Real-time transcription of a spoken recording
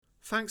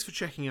Thanks for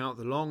checking out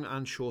the Long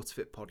and Short of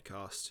It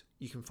podcast.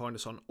 You can find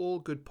us on all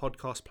good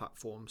podcast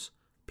platforms.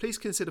 Please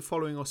consider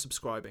following or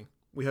subscribing.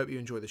 We hope you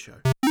enjoy the show.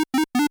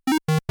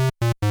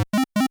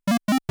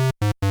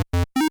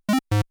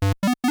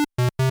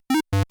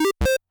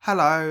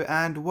 Hello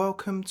and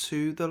welcome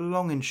to the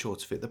Long and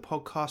Short of It, the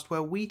podcast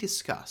where we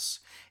discuss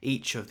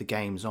each of the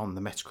games on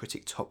the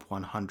Metacritic Top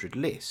 100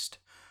 list.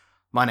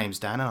 My name's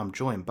Dan and I'm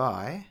joined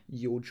by...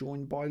 You're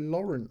joined by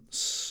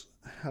Lawrence.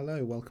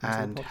 Hello, welcome to the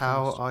podcast. And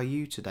how are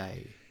you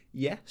today?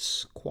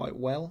 Yes, quite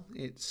well.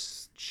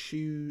 It's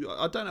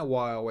I don't know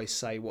why I always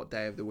say what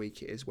day of the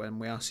week it is when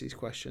we ask these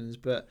questions,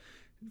 but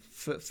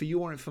for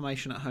your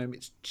information at home,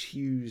 it's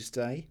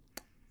Tuesday,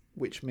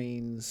 which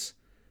means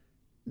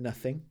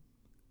nothing.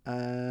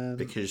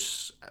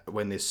 Because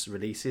when this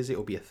releases,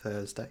 it'll be a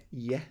Thursday.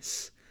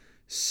 Yes.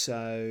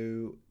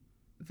 So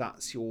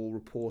that's your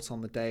report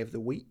on the day of the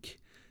week.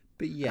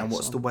 But yes, and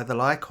what's the weather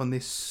like on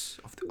this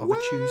of a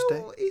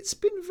Tuesday? It's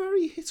been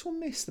very hit or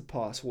miss the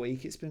past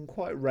week. It's been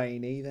quite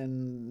rainy,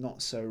 then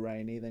not so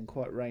rainy, then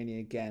quite rainy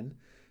again.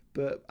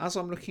 But as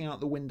I'm looking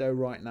out the window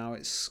right now,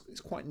 it's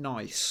quite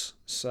nice.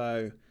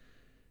 So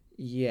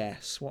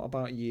yes, what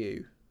about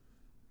you?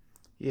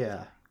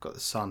 Yeah, got the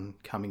sun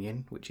coming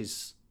in, which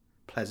is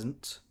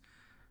pleasant.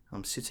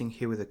 I'm sitting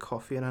here with a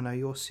coffee, and I know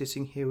you're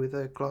sitting here with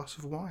a glass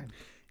of wine.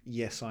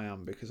 Yes, I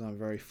am, because I'm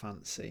very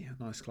fancy.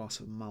 A nice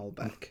glass of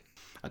Malbec.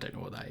 I don't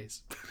know what that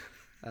is.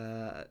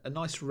 A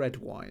nice red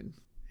wine.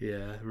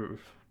 Yeah,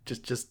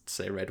 just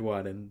say red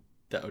wine and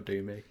that'll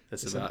do me.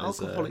 That's it's about an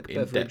alcoholic as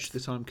beverage in-depth.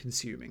 that I'm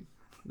consuming.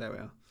 There we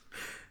are.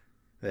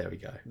 There we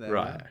go. There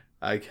right.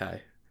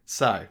 Okay.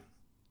 So,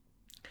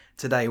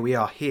 today we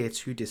are here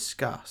to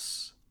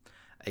discuss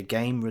a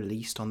game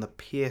released on the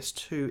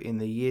PS2 in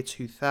the year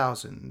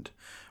 2000.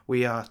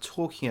 We are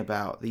talking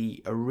about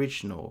the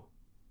original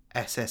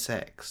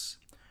SSX,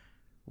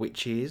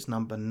 which is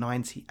number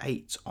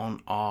 98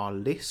 on our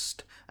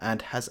list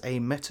and has a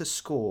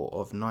Metascore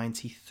of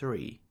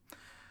 93.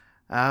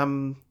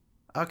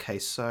 Okay,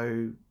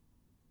 so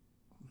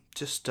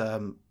just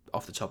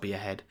off the top of your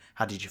head,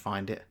 how did you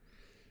find it?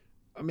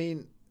 I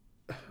mean,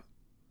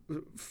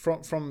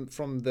 from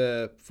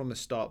the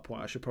start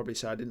point, I should probably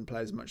say I didn't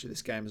play as much of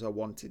this game as I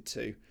wanted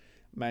to,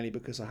 mainly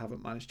because I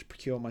haven't managed to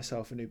procure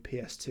myself a new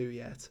PS2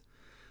 yet.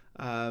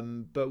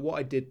 But what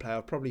I did play,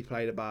 I probably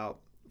played about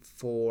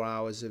 4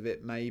 hours of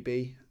it,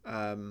 maybe,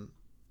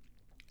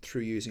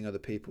 through using other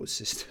people's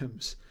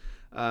systems.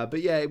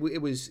 But yeah, it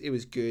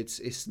was good.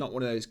 It's not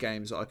one of those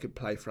games that I could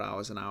play for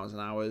hours and hours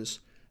and hours,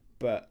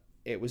 but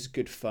it was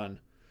good fun.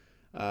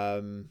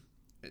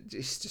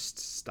 It's just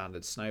a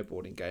standard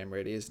snowboarding game,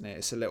 really, isn't it?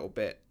 It's a little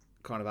bit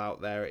kind of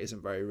out there. It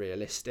isn't very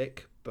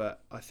realistic,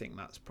 but I think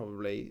that's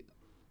probably,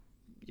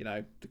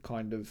 the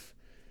kind of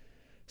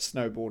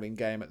snowboarding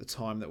game at the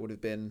time that would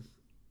have been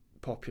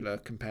popular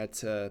compared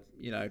to,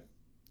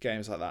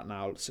 games like that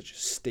now, such as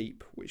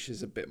Steep, which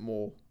is a bit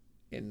more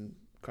in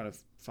kind of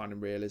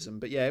finding realism.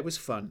 But yeah, it was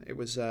fun. It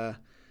was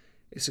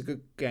it's a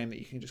good game that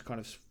you can just kind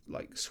of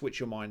like switch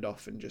your mind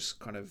off and just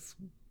kind of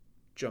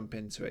jump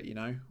into it,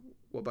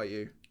 What about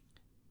you?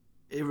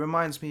 It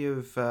reminds me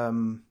of,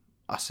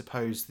 I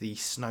suppose, the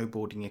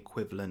snowboarding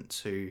equivalent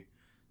to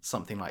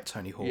something like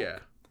Tony Hawk. Yeah.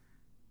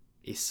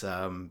 It's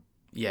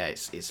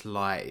it's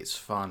light, it's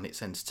fun,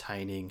 it's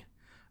entertaining.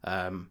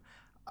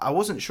 I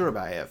wasn't sure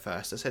about it at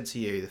first. I said to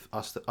you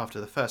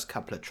after the first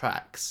couple of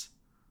tracks,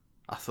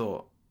 I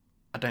thought,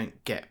 I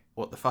don't get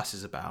what the fuss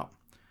is about.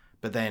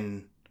 But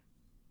then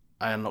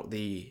I unlocked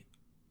the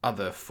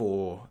other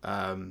 4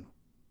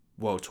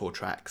 World Tour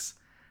tracks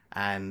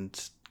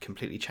and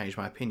completely changed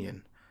my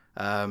opinion.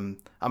 I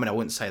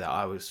wouldn't say that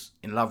I was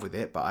in love with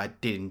it, but I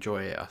did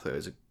enjoy it. I thought it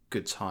was a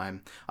good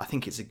time. I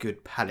think it's a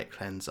good palate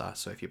cleanser,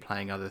 so if you're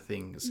playing other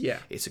things,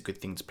 it's a good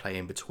thing to play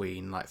in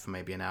between, like for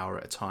maybe an hour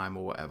at a time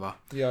or whatever.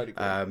 Yeah, I'd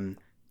agree.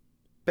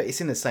 But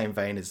it's in the same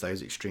vein as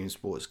those extreme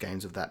sports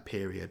games of that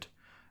period.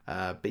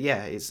 But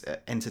yeah, it's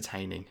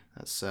entertaining.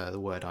 That's the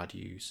word I'd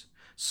use.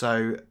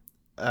 So,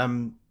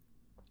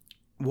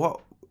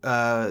 what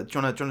do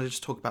you want to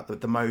just talk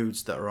about the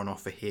modes that are on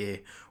offer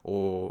here,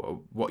 or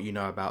what you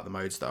know about the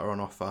modes that are on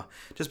offer?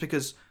 Just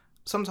because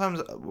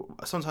sometimes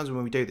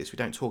when we do this, we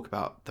don't talk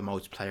about the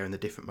multiplayer and the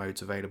different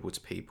modes available to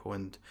people,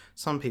 and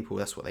some people,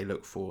 that's what they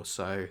look for.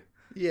 So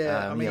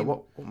yeah,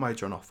 what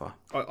modes are on offer?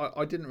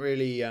 I didn't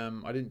really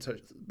I didn't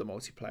touch the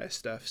multiplayer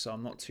stuff, so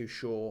I'm not too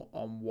sure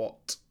on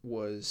what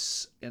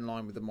was in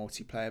line with the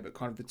multiplayer, but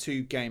kind of the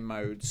 2 game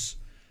modes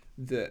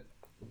that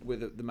were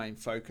the main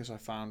focus I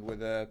found were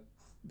the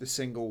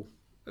single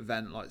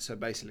event, like so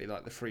basically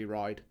like the free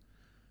ride,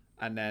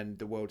 and then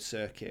the world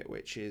circuit,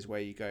 which is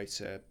where you go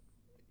to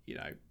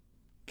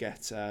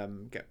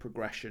get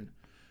progression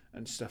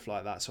and stuff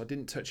like that. So I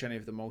didn't touch any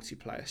of the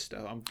multiplayer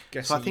stuff. I'm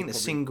guessing. So I think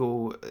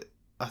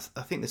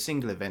I think the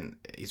single event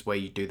is where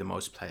you do the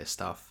multiplayer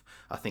stuff.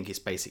 I think it's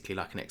basically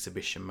like an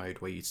exhibition mode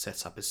where you'd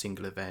set up a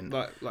single event,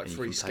 like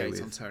Free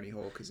Skate on Tony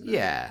Hawk, isn't it?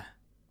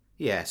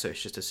 Yeah. So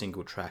it's just a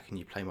single track and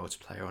you play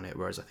multiplayer on it.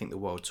 Whereas I think the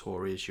World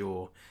Tour is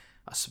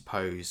I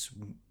suppose,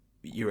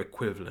 your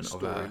equivalent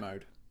story of a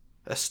mode.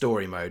 a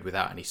story mode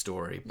without any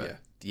story, but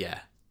Yeah. yeah,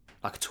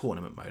 like a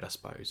tournament mode, I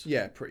suppose.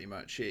 Yeah, pretty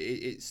much.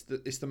 It's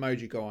the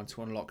mode you go on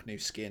to unlock new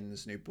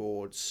skins, new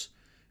boards,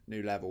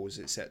 new levels,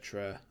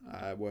 etc.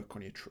 Work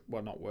on your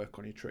not work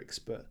on your tricks,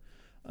 but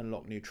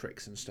unlock new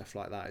tricks and stuff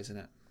like that, isn't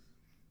it?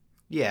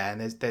 Yeah,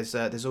 and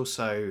there's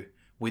also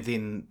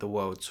within the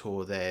World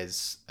Tour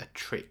there's a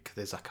trick.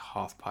 There's like a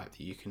half pipe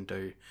that you can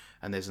do,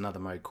 and there's another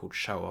mode called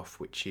Show Off,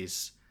 which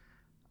is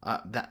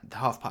that the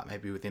half pipe may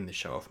be within the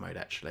Show Off mode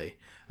actually,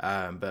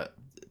 but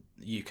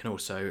you can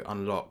also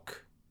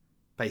unlock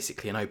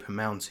basically an open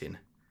mountain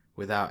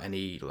without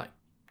any like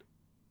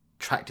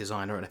track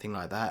design or anything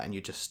like that, and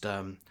you're just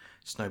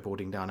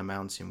snowboarding down a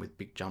mountain with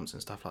big jumps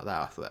and stuff like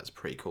that. I thought that's a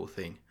pretty cool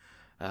thing.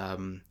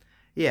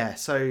 Yeah,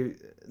 so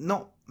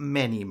not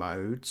many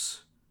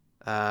modes.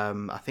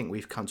 I think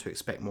we've come to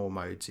expect more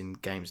modes in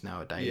games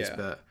nowadays, Yeah.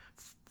 but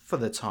for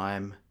the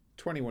time,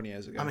 21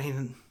 years ago. I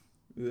mean,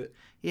 Ugh.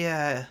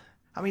 yeah,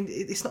 I mean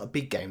it's not a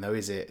big game though,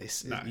 is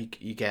it? No.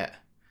 You get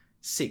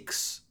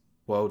 6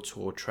 World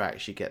Tour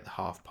tracks, you get the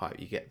half pipe,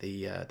 you get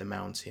the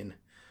mountain,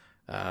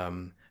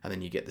 and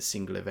then you get the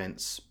single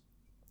events.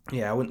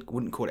 Yeah, I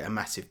wouldn't call it a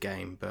massive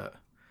game, but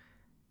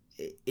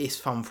it's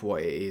fun for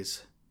what it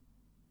is.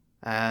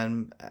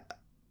 And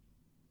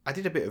I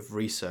did a bit of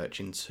research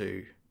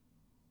into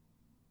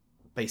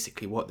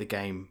basically what the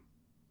game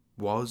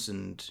was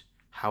and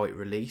how it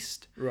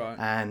released. Right.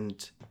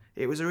 And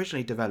it was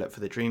originally developed for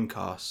the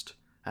Dreamcast,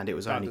 and it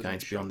was That only doesn't going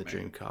to be on the shock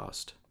me.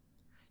 Dreamcast.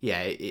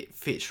 Yeah, it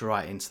fits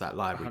right into that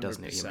library,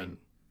 doesn't it? I 100%. mean,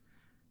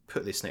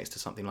 put this next to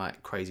something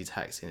like Crazy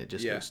Taxi, and it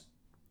just Yeah. looks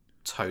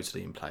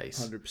totally in place.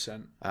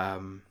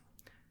 100%.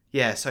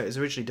 Yeah, so it was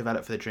originally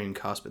developed for the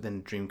Dreamcast, but then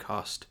the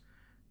Dreamcast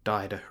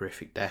died a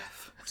horrific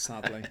death.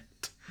 Sadly.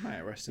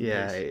 Mate, rest in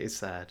Yeah, peace. it is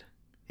sad.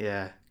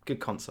 Yeah, good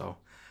console.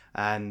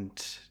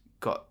 And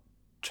got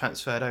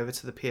transferred over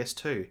to the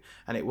PS2.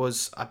 And it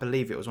was, I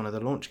believe it was one of the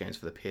launch games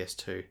for the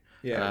PS2.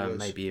 Yeah, it was.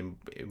 Maybe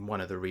in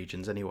one of the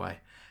regions anyway.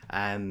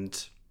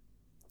 And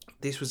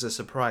this was a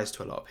surprise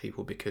to a lot of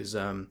people because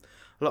a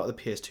lot of the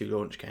PS2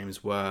 launch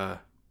games were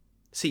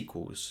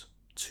sequels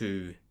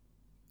to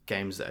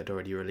games that had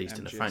already released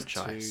in the MGS2,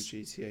 franchise.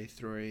 GTA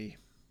 3,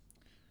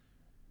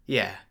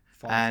 Yeah,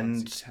 Final and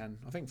Fantasy 10.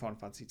 I think Final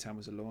Fantasy 10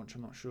 was a launch.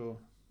 I'm not sure,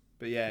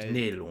 but yeah,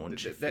 near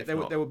launch. they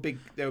were big.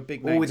 They were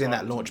big. all name within that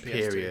titles on launch PS2.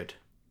 period.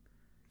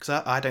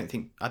 Because I don't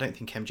think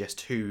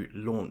MGS2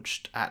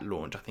 launched at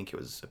launch. I think it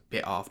was a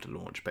bit after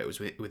launch, but it was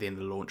within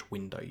the launch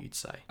window, you'd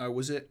say. Oh,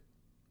 was it?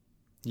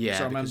 Yeah.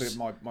 So I remember because-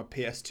 my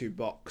PS2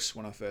 box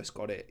when I first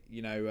got it.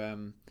 You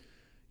know,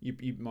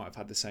 you might have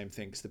had the same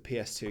thing because the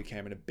PS2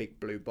 came in a big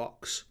blue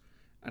box,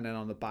 and then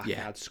on the back it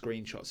Yeah. had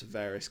screenshots of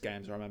various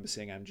games. I remember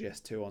seeing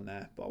MGS2 on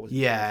there, but I wasn't.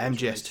 Yeah, sure if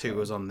it MGS2 released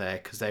was on there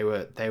because they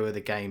were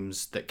the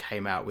games that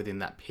came out within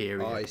that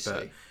period. I see.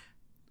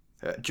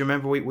 But do you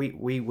remember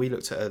we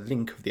looked at a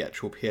link of the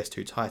actual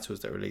PS2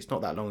 titles that were released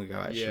not that long ago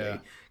Yeah.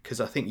 actually,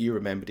 because I think you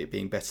remembered it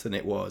being better than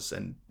it was,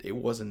 and it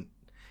wasn't.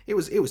 It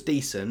was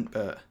decent,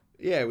 but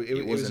Yeah, it was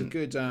a wasn't-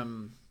 good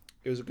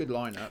it was a good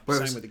lineup.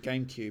 Whereas- Same with the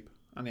GameCube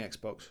and the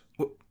Xbox.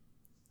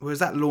 whereas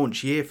that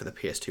launch year for the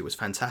PS2 was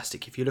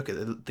fantastic. If you look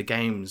at the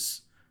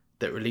games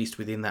that released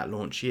within that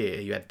launch year,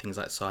 you had things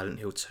like Silent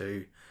Hill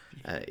 2.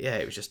 Yeah,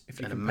 it was just If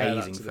you an compare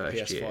amazing that to the first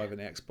PS5 year. and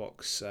the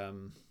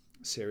Xbox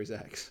Series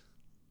X.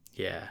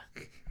 Yeah.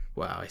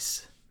 Wow,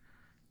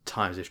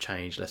 times have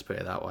changed, let's put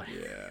it that way.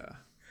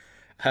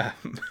 Yeah.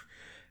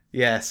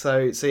 Yeah,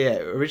 so yeah,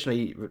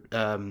 originally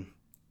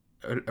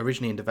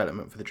in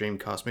development for the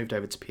Dreamcast, moved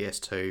over to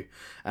PS2,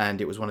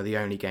 and it was one of the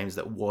only games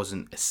that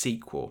wasn't a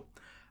sequel.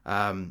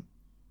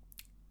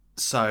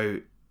 So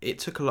it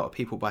took a lot of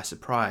people by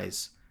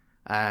surprise,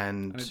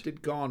 And it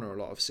did garner a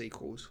lot of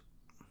sequels.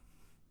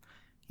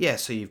 yeah,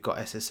 so you've got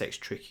SSX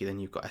Tricky, then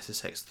you've got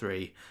SSX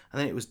 3, and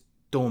then it was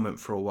dormant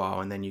for a while,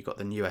 and then you've got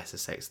the new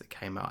SSX that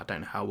came out. I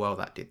don't know how well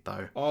that did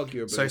though.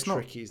 Arguably, So it's not-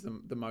 Tricky's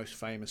the most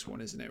famous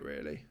one, isn't it,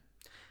 really?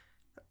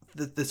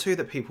 The two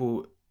that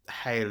people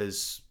hail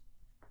as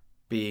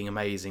being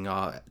amazing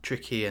are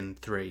Tricky and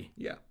 3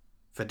 Yeah.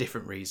 for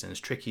different reasons.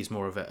 Tricky's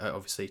more of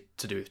obviously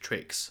to do with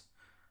tricks,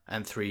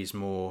 and 3's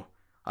more.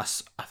 I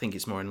think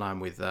it's more in line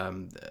with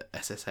the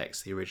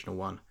SSX, the original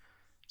one.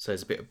 So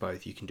there's a bit of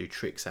both. You can do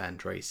tricks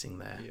and racing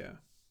there.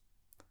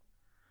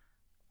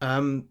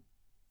 Yeah.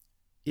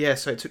 Yeah,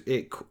 so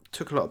it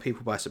took a lot of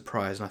people by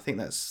surprise, and I think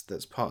that's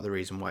part of the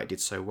reason why it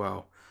did so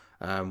well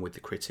with the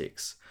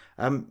critics.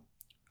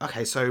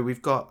 Okay, so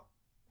we've got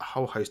a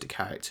whole host of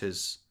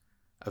characters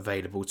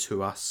available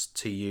to us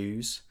to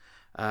use.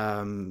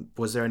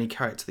 Was there any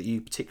character that you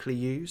particularly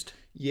used?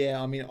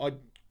 Yeah, I mean,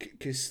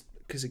 because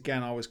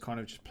again, I was kind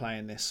of just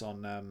playing this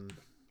on.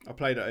 I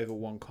played it over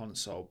one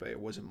console, but it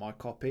wasn't my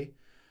copy,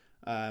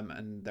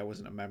 and there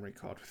wasn't a memory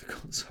card with the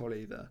console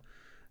either.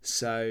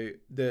 So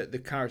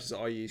the characters that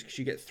I use, because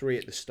you get 3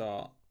 at the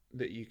start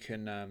that you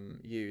can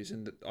use,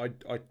 and I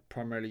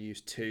primarily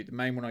used 2. The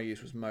main one I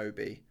used was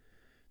Moby,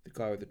 the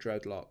guy with the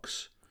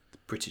dreadlocks. The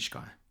British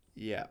guy.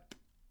 Yep.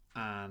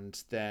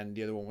 And then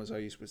the other one I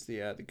used was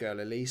the girl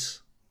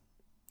Elise.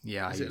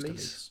 Yeah, Is I it used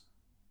Elise? Elise.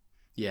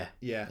 Yeah.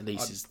 Yeah,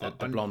 Elise is the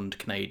blonde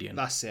Canadian.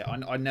 That's it.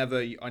 I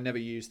never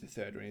used the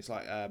third one. He's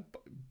like a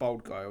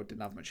bald guy or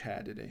didn't have much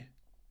hair, did he?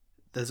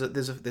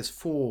 There's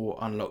 4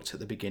 unlocked at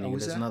the beginning. Oh,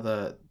 is There's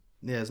there?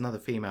 there's another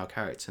female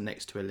character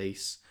next to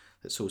Elise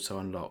that's also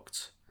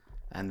unlocked,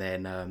 and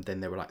then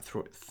there were like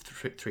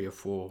 3 or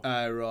 4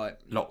 Right.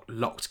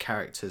 locked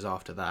characters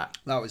after that.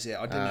 That was it.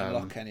 I didn't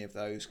unlock any of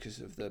those because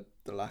of the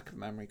lack of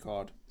memory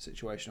card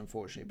situation,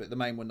 unfortunately. But the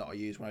main one that I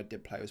used when I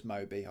did play was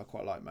Moby. I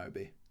quite like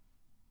Moby.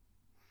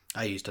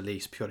 I used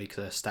Elise purely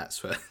because her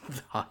stats were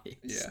the highest.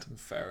 Yeah,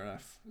 fair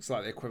enough. It's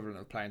like the equivalent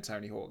of playing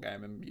Tony Hawk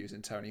game and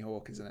using Tony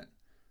Hawk, isn't it?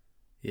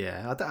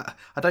 Yeah,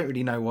 I don't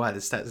really know why the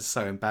stats are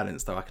so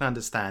imbalanced though. I can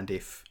understand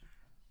if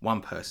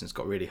one person's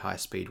got really high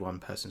speed, one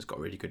person's got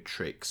really good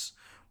tricks,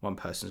 one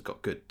person's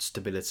got good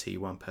stability,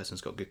 one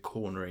person's got good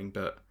cornering,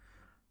 but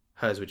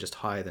hers were just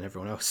higher than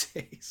everyone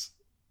else's.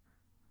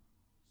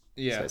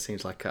 Yeah. So it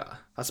seems like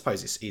I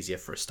suppose it's easier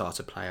for a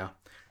starter player.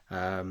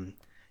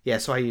 Yeah,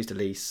 so I used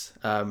Elise.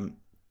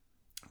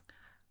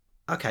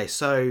 Okay,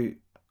 so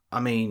I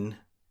mean,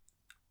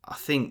 I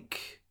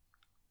think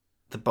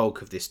the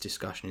bulk of this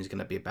discussion is going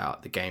to be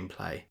about the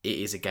gameplay. It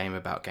is a game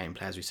about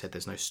gameplay, as we said.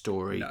 There's no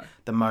story. No.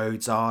 The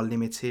modes are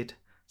limited,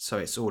 so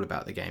it's all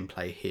about the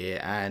gameplay here.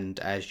 And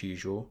as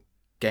usual,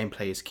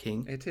 gameplay is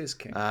king. It is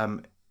king.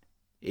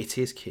 It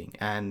is king.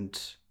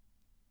 And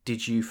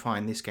did you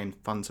find this game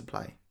fun to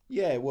play?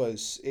 Yeah, it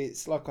was.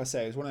 It's like I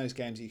say, it was one of those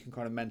games that you can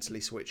kind of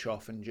mentally switch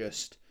off and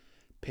just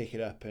pick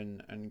it up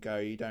and go.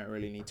 You don't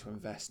really need to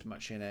invest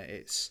much in it.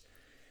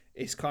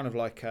 It's kind of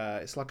like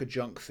it's like a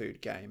junk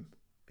food game,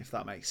 if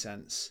that makes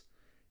sense.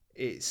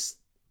 It's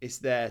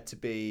there to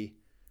be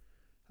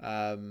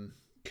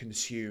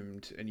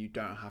consumed, and you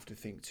don't have to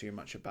think too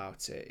much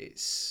about it.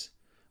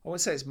 I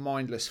wouldn't say it's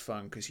mindless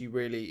fun, because you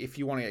really, if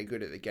you want to get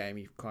good at the game,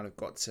 you've kind of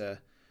got to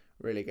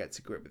really get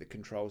to grip with the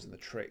controls and the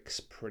tricks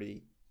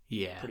pretty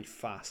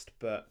fast.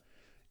 But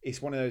it's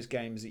one of those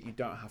games that you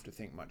don't have to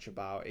think much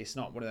about. It's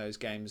not one of those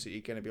games that you're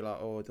going to be like,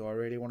 oh, do I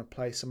really want to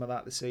play some of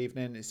that this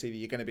evening? It's either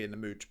you're going to be in the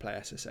mood to play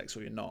SSX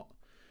or you're not.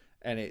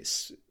 And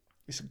it's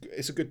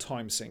a good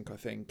time sink, I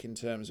think, in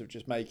terms of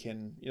just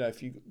making,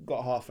 if you've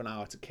got half an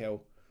hour to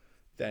kill,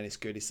 then it's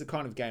good. It's the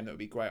kind of game that would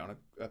be great on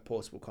a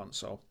portable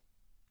console.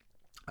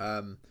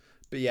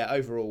 But yeah,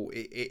 overall,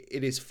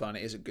 it is fun.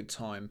 It is a good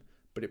time,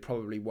 but it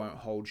probably won't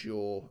hold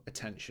your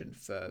attention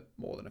for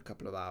more than a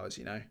couple of hours,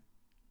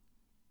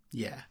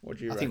 Yeah. What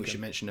do you I reckon? think we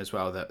should mention as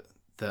well that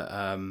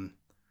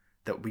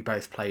we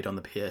both played on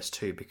the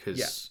PS2 because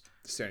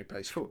it's the only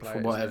place you can play for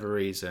it, whatever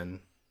reason,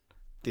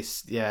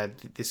 this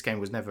game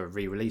was never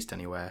re-released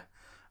anywhere,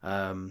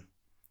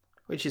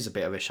 which is a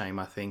bit of a shame.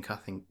 I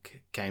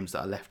think games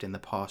that are left in the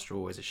past are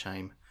always a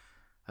shame.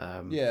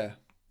 I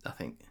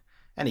think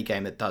any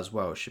game that does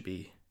well should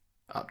be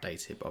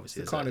updated, but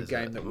obviously the kind of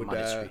game that would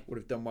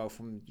have done well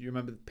from. Do you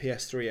remember the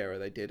PS3 era?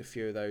 They did a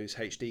few of those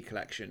HD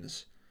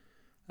collections.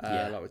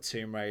 Like with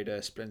Tomb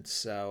Raider, Splinter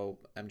Cell,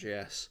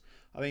 MGS.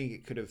 I think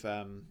it could have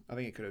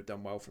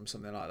done well from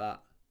something like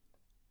that.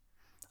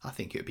 I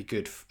think it would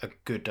be a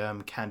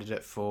good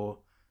candidate for.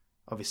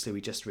 Obviously,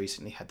 we just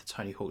recently had the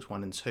Tony Hawk's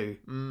 1 and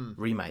 2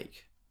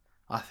 remake.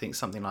 I think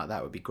something like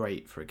that would be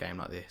great for a game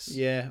like this.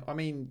 Yeah, I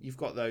mean, you've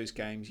got those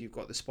games. You've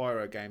got the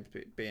Spyro games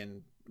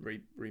being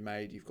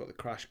remade. You've got the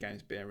Crash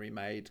games being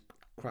remade.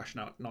 Crash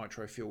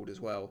Nitro Fueled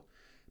as well.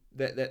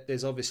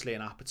 There's obviously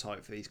an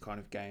appetite for these kind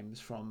of games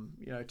from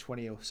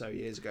 20 or so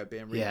years ago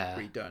being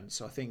redone.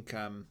 So I think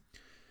I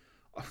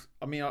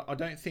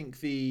don't think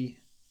the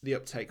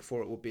uptake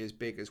for it will be as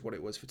big as what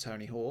it was for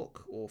Tony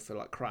Hawk or for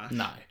like Crash.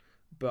 No,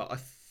 but I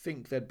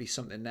think there'd be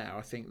something there.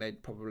 I think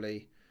they'd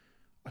probably,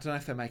 I don't know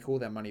if they make all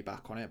their money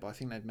back on it, but I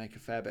think they'd make a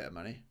fair bit of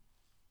money.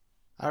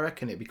 I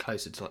reckon it'd be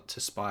closer to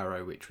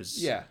Spyro, which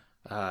was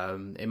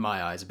in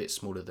my eyes a bit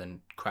smaller than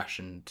Crash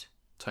and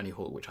Tony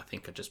Hawk, which I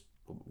think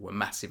were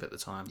massive at the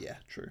time. Yeah,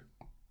 true.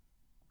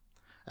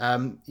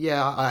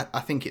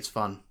 I think it's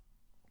fun.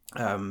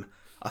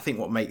 I think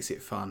what makes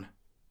it fun,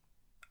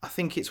 I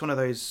think it's one of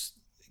those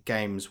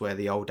games where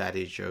the old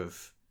adage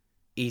of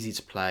easy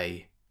to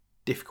play,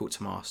 difficult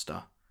to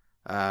master,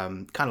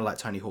 kind of like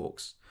Tony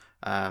Hawk's.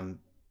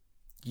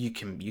 You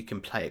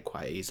can play it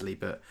quite easily,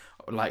 but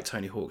like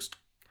Tony Hawk's,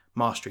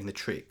 mastering the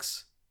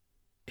tricks.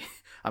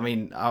 I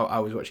mean, I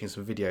was watching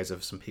some videos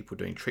of some people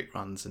doing trick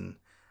runs, and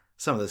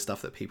some of the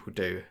stuff that people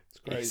do it's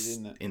crazy,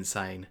 isn't it?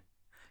 Insane.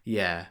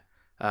 Yeah.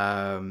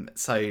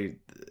 So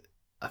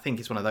I think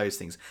it's one of those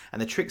things.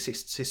 And the trick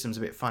system's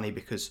a bit funny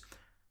because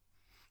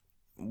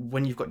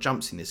when you've got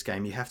jumps in this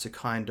game, you have to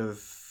kind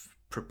of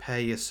prepare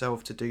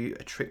yourself to do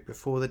a trick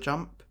before the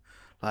jump.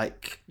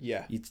 Like,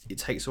 it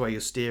takes away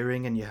your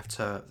steering and you have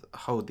to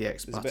hold the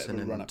X button. There's a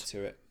bit of a run up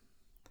to it.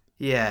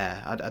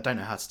 Yeah, I don't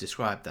know how to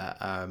describe that,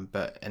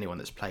 but anyone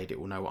that's played it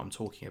will know what I'm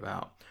talking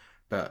about.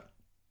 But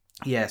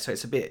yeah, so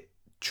it's a bit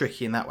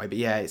tricky in that way. But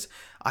yeah,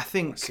 I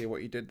think I see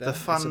what you did there. The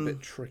fun, it's a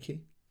bit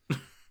tricky.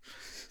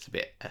 It's a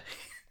bit.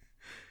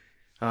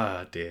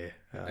 Oh dear.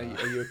 Are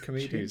you a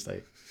comedian?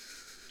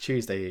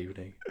 Tuesday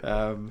evening.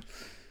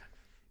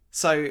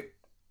 So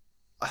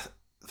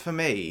for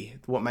me,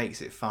 what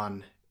makes it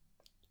fun,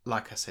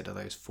 like I said, are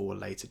those 4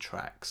 later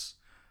tracks.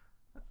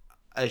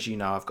 As you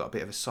know, I've got a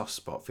bit of a soft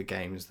spot for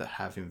games that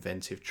have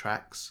inventive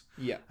tracks.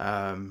 Yeah,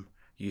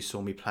 You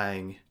saw me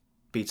playing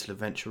Beetle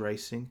Adventure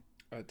Racing.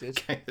 I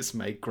did. Game that's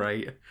made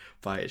great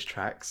by its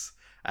tracks.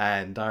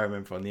 And I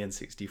remember on the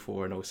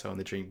N64 and also on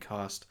the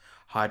Dreamcast,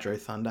 Hydro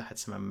Thunder had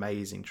some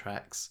amazing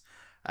tracks.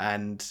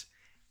 And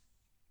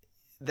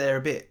they're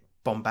a bit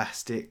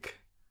bombastic.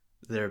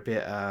 They're a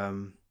bit,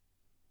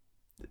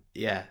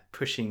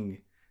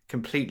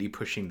 completely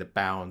pushing the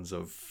bounds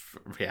of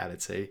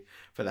reality.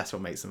 But that's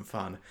what makes them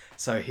fun.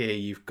 So here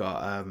you've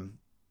got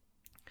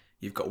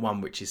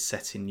one which is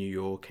set in New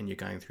York, and you're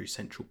going through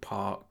Central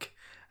Park,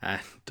 and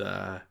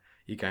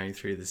you're going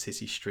through the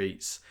city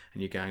streets,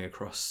 and you're going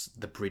across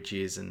the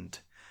bridges, and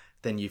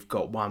then you've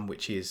got one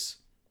which is,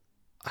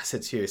 I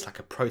said to you, it's like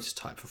a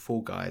prototype for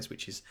Fall Guys,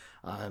 which is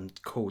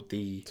called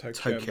the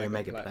Tokyo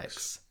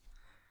Megaplex.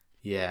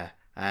 Yeah,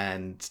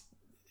 and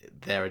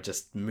there are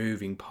just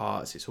moving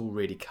parts. It's all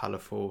really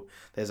colourful.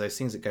 There's those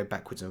things that go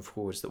backwards and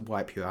forwards that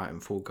wipe you out in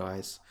Fall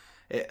Guys.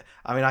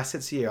 I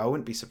said to you, I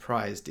wouldn't be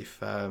surprised if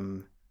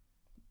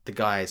the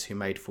guys who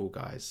made Fall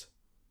Guys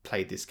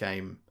played this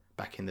game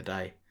back in the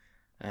day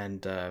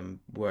and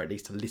were at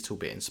least a little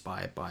bit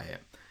inspired by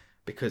it,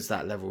 because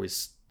that level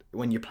is,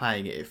 when you're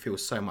playing it, it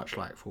feels so much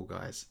like Fall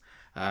Guys.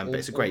 But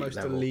it's a great almost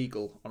level.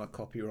 illegal on a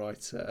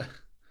copyright.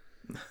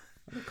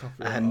 And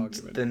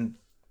argument. then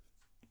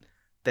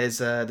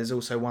there's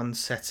also one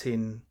set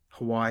in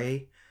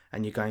Hawaii,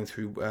 and you're going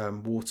through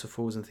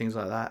waterfalls and things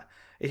like that.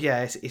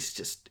 It's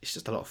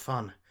just a lot of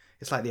fun.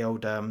 It's like the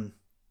old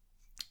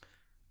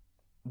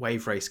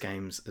Wave Race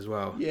games as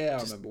well. Yeah,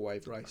 I remember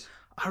Wave Race.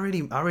 I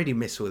really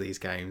miss all these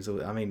games.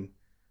 I mean,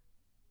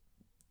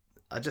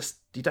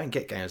 you don't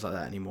get games like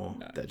that anymore.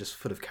 No. They're just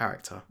full of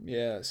character.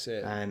 Yeah, that's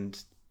it. And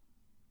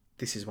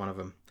this is one of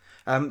them.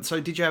 So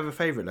did you have a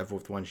favourite level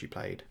of the ones you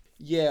played?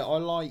 Yeah, I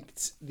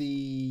liked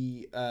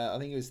the. I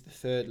think it was the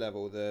third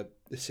level, the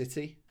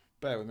city.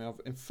 Bear with me.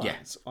 In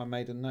fact, I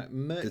made a note.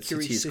 The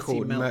city is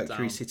called Meltdown.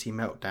 Mercury City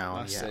Meltdown.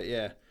 That's it.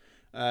 Yeah.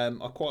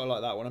 I quite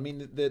like that one. I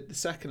mean, the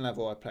second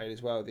level I played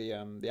as well, the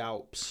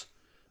Alps.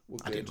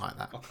 I didn't like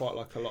that. I quite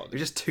like a lot. It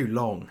was just too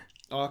long.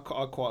 I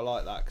quite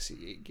like that because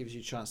it gives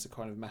you a chance to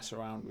kind of mess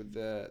around with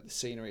the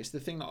scenery. It's the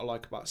thing that I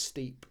like about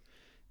Steep,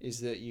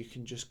 is that you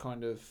can just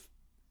kind of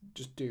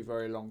just do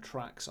very long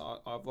tracks.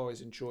 I've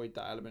always enjoyed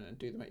that element and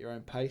do them at your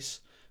own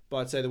pace. But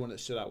I'd say the one that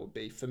stood out would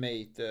be, for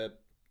me, the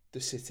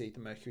city, the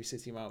Mercury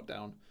City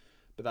Meltdown.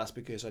 But that's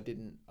because I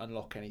didn't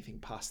unlock anything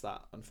past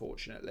that,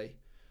 unfortunately.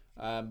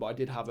 But I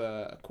did have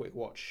a quick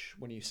watch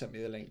when you sent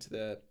me the link to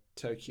the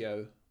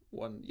Tokyo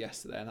one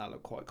yesterday, and that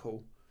looked quite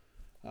cool.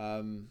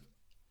 There's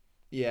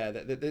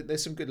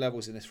some good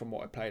levels in this from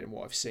what I played and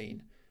what I've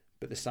seen,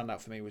 but the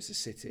standout for me was the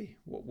city.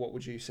 What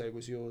would you say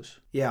was yours?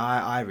 Yeah,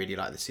 I really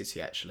like the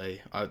city,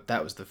 actually.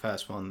 That was the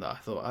first one that I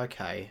thought,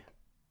 okay,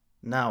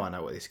 now I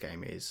know what this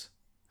game is,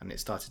 and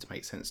it started to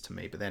make sense to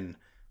me. But then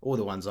all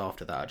the ones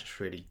after that are just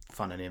really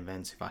fun and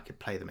inventive. I could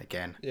play them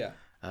again. Yeah.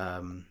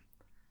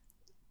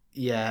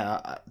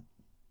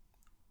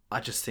 I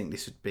just think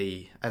this would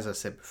be, as I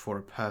said before,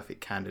 a perfect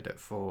candidate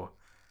for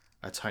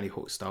a Tony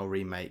Hawk style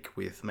remake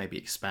with maybe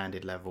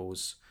expanded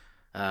levels,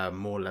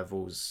 more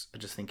levels. I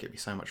just think it'd be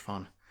so much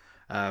fun.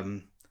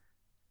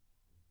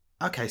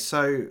 Okay,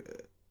 so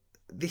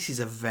this is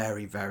a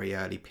very, very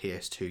early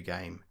PS2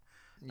 game.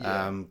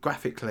 Yeah.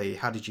 Graphically,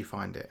 how did you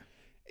find it?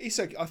 It's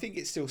okay. I think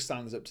it still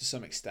stands up to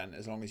some extent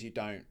as long as you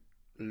don't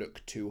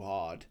look too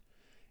hard.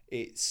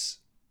 It's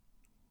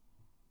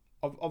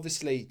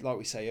obviously, like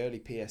we say, early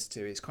PS2.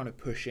 It's kind of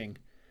pushing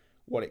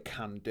what it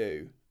can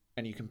do,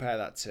 and you compare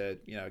that to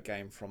a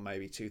game from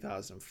maybe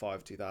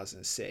 2005,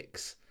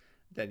 2006,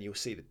 then you'll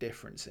see the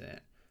difference in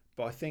it.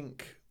 But I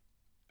think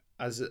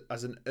as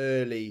an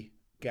early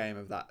game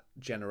of that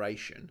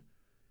generation,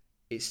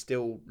 it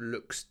still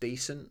looks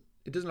decent.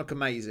 It doesn't look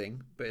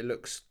amazing, but it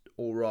looks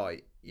all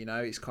right.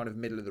 It's kind of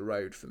middle of the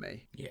road for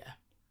me. Yeah.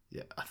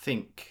 I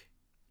think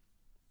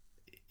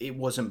it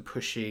wasn't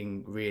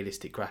pushing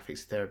realistic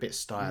graphics. They're a bit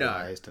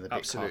stylized and a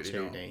bit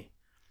cartoony. Not.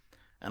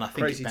 And I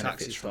think Crazy it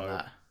benefits Taxi from style.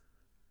 that.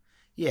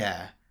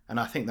 Yeah, and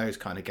I think those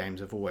kind of games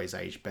have always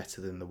aged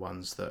better than the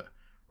ones that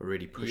were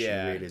really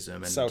pushing realism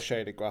and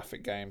cel-shaded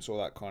graphic games, all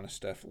that kind of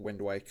stuff.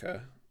 Wind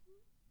Waker.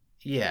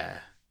 Yeah,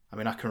 I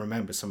mean, I can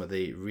remember some of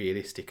the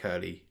realistic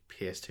early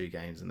PS2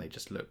 games, and they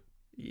just look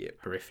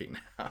horrific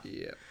now.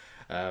 Yeah.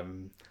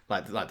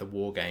 Like the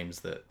war games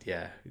that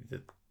I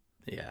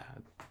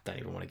don't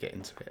even want to get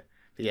into it.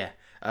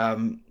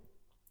 But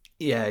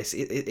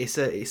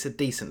it's a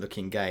decent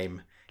looking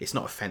game. It's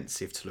not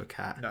offensive to look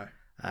at. No.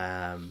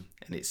 And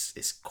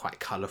it's quite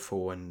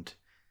colourful, and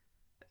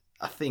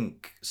I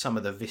think some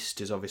of the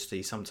vistas,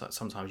 obviously,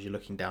 sometimes you're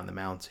looking down the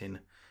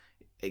mountain.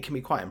 It can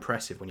be quite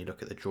impressive when you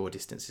look at the draw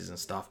distances and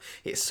stuff.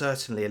 It's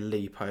certainly a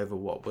leap over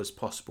what was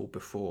possible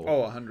before.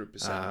 Oh, 100%.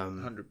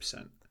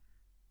 100%.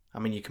 I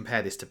mean, you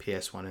compare this to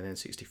PS1 and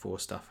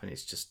N64 stuff, and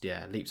it's just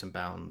leaps and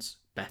bounds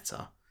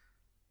better.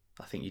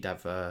 I think you'd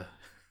have the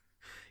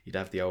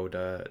old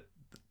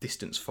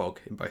distance fog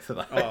in both of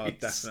those. Oh,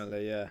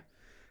 definitely, yeah.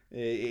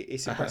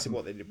 It's impressive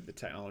what they did with the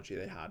technology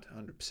they had,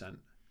 100%.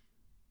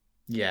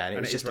 Yeah, and it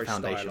was just a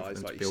foundation for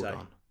them to build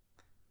on.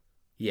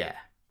 Yeah.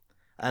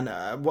 And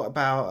what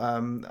about,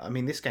 I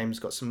mean, this game's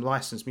got some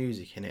licensed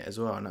music in it as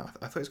well, and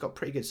I thought it's got a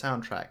pretty good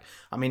soundtrack.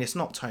 I mean, it's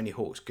not Tony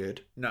Hawk's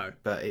good. No.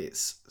 But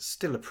it's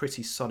still a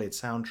pretty solid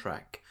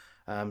soundtrack.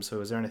 So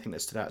was there anything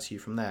that stood out to you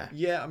from there?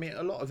 Yeah, I mean,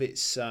 a lot of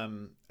it's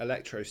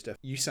electro stuff.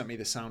 You sent me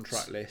the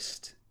soundtrack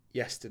list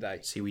yesterday.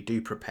 See, we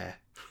do prepare.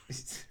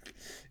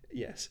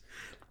 Yes.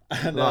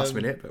 And, Last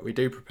minute, but we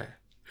do prepare.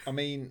 I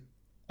mean,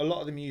 a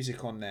lot of the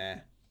music on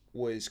there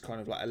was kind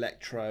of like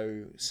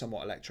electro,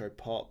 somewhat electro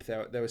pop.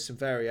 There were some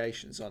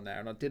variations on there,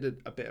 and I did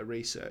a bit of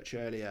research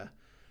earlier,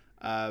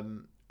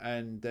 and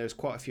there's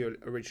quite a few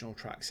original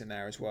tracks in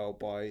there as well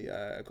by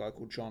a guy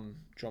called John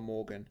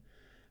Morgan.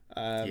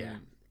 Yeah.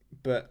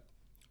 But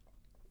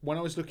when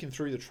I was looking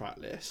through the track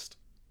list,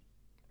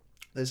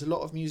 there's a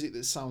lot of music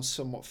that sounds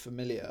somewhat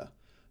familiar,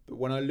 but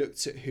when I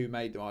looked at who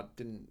made them, I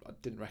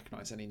didn't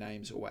recognise any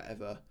names or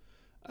whatever.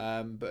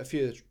 But a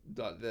few of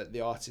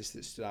the artists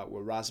that stood out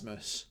were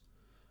Rasmus.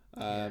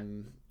 A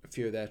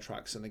few of their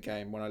tracks in the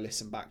game, when I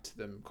listened back to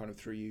them kind of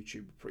through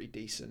YouTube, were pretty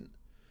decent.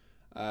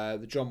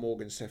 The John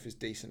Morgan stuff is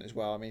decent as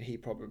well. I mean, he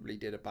probably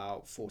did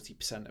about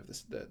 40% of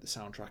the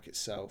soundtrack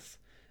itself,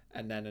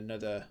 and then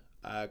another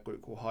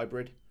group called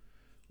Hybrid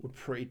were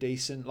pretty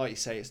decent. Like you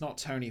say, it's not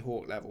Tony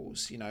Hawk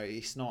levels. You know,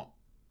 it's not.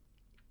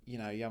 You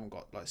know, you haven't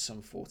got like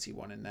Sum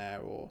 41 in there,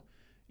 or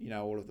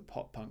all of the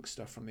pop punk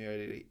stuff from the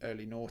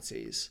early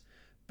noughties.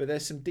 But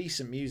there's some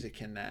decent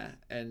music in there,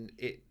 and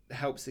it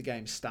helps the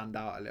game stand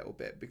out a little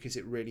bit because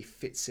it really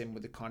fits in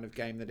with the kind of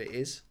game that it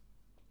is.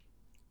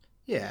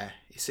 Yeah,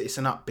 it's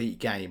an upbeat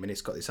game, and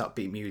it's got this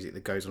upbeat music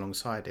that goes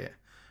alongside it.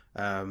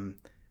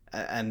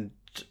 And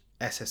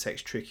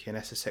SSX Tricky and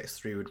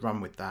SSX3 would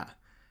run with that.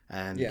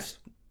 And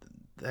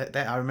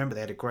I remember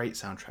they had a great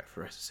soundtrack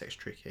for SSX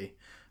Tricky.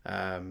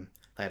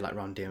 They had like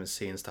Run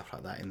DMC and stuff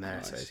like that in there.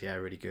 Nice. So it's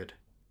really good.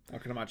 I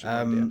can imagine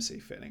Run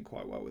DMC fitting in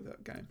quite well with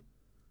that game.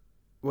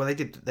 Well, they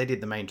did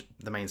the main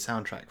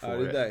soundtrack for it.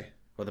 Oh, did they?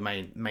 Well, the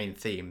main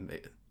theme.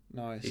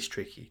 Nice. It's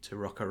tricky to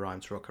rock a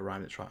rhyme.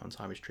 That's right on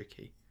time is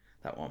tricky.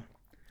 That one.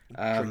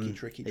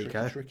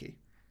 Tricky.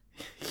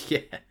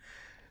 Yeah.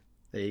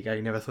 There you go.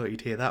 You never thought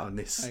you'd hear that on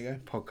this there you go.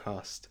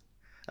 Podcast.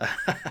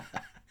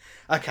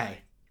 Okay.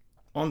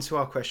 On to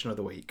our question of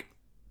the week.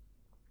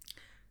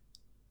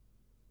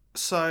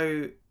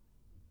 So,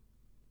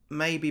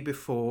 maybe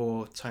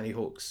before Tony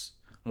Hawk's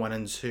 1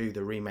 and 2,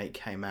 the remake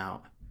came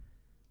out,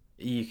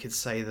 you could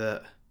say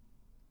that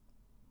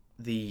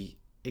the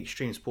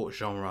extreme sports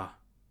genre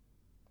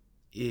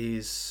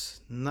is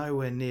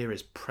nowhere near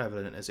as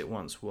prevalent as it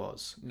once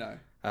was. No.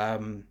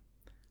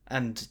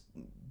 And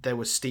there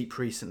was Steep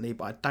recently,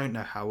 but I don't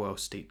know how well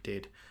Steep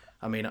did.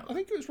 I mean, I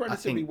think it was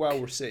relatively well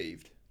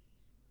received.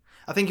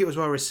 I think it was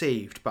well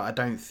received, but I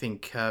don't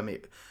think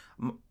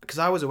because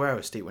I was aware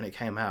of Steep when it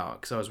came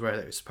out, because I was aware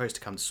that it was supposed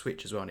to come to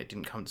Switch as well, and it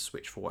didn't come to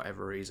Switch for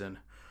whatever reason.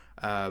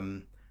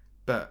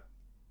 But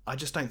I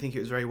just don't think it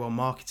was very well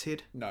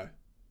marketed. No.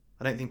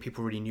 I don't think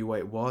people really knew what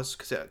it was,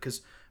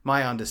 because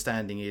my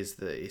understanding is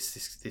that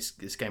it's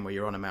this game where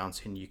you're on a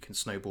mountain, you can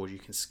snowboard, you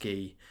can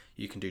ski,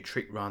 you can do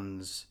trick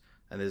runs,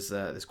 and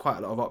there's quite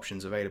a lot of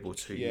options available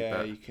to you.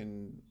 Yeah, you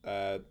can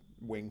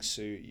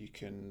wingsuit, you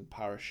can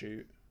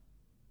parachute,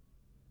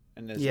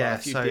 and there's a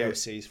few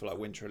DLCs for like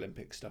Winter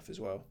Olympic stuff as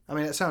well. I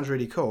mean, it sounds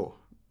really cool,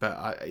 but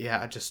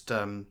I just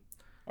I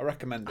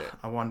recommend it.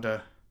 I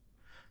wonder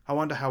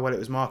how well it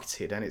was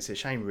marketed, and it's a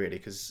shame really,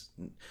 because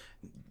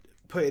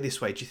put it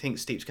this way, do you think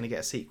Steep's going to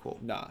get a sequel?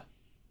 Nah.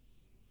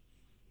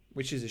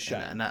 Which is a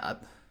shame.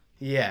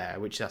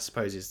 Which I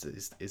suppose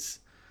is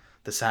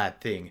the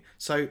sad thing.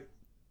 So,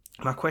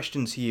 my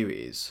question to you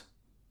is,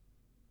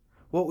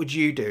 what would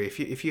you do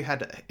if you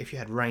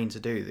had reign to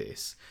do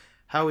this?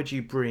 How would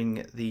you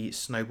bring the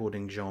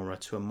snowboarding genre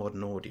to a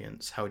modern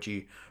audience? How would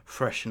you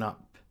freshen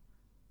up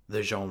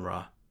the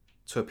genre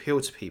to appeal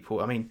to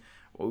people? I mean,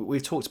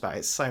 we've talked about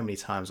it so many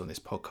times on this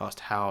podcast,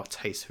 how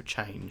tastes have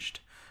changed,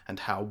 and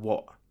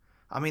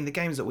the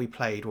games that we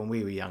played when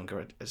we were younger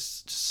are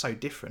just so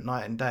different,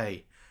 night and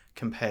day,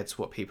 compared to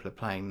what people are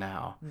playing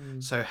now.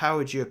 So how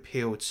would you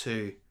appeal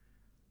to,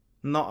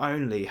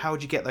 how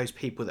would you get those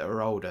people that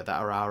are older, that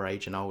are our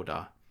age and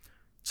older,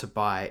 to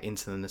buy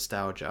into the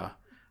nostalgia?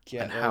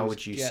 How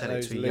would you sell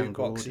it to a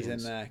younger audience? Get those loot boxes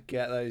in there.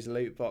 Get those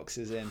loot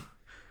boxes in.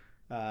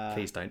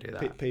 Please don't do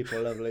that.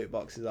 People love loot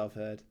boxes, I've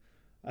heard.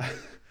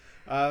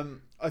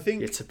 I think...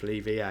 You're to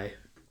believe EA.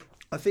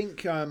 I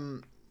think...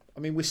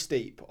 with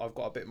Steep, I've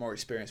got a bit more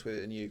experience with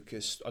it than you,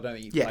 because I don't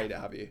think you've played it,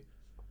 have you?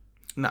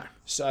 No.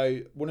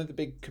 So one of the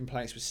big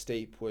complaints with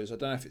Steep was, I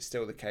don't know if it's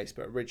still the case,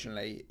 but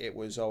originally it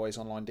was always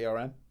online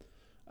DRM.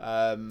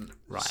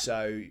 Right.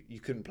 So you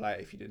couldn't play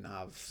it if you didn't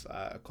have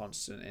a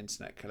constant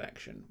internet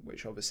connection,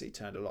 which obviously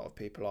turned a lot of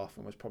people off,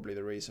 and was probably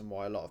the reason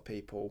why a lot of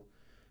people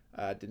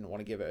didn't want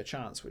to give it a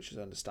chance, which is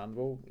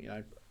understandable.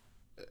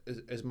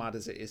 As mad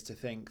as it is to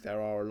think,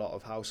 there are a lot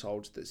of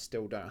households that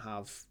still don't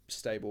have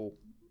stable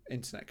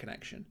internet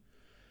connection.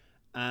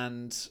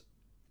 And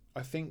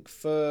I think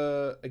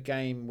for a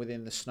game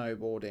within the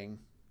snowboarding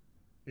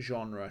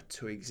genre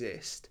to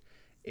exist,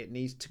 it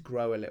needs to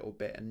grow a little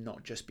bit and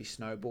not just be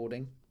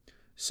snowboarding.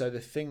 So the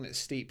thing that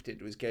Steep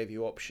did was gave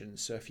you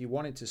options. So if you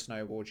wanted to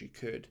snowboard, you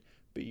could,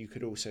 but you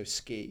could also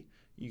ski,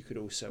 you could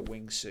also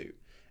wingsuit.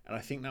 And I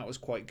think that was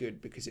quite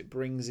good because it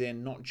brings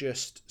in not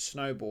just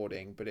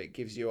snowboarding, but it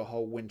gives you a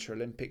whole Winter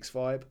Olympics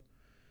vibe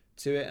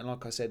to it. And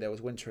like I said, there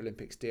was Winter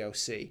Olympics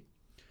DLC.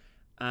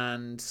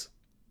 And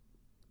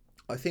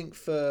I think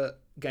for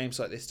games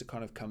like this to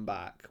kind of come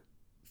back,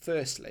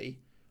 firstly,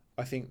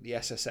 I think the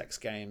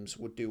SSX games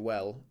would do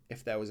well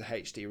if there was a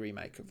HD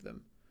remake of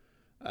them.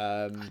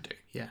 I do,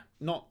 yeah.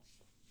 Not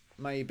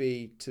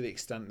maybe to the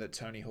extent that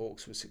Tony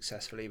Hawk's was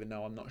successful, even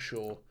though I'm not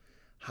sure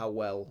how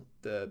well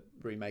the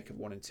remake of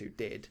 1 and 2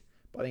 did,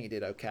 but I think it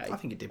did okay. I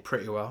think it did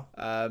pretty well.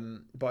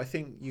 But I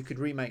think you could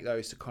remake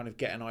those to kind of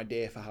get an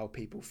idea for how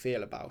people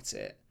feel about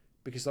it,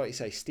 because like you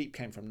say, Steep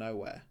came from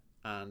nowhere,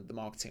 and the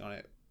marketing on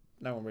it,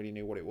 no one really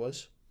knew what it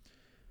was.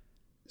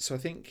 So I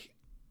think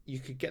you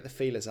could get the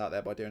feelers out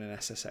there by doing an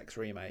SSX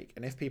remake,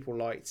 and if people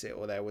liked it,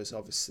 or there was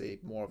obviously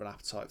more of an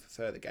appetite for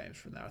further games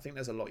from there, I think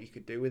there's a lot you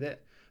could do with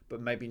it,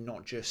 but maybe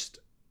not just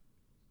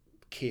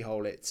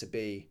keyhole it to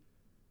be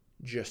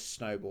just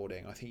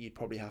snowboarding. I think you'd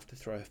probably have to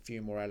throw a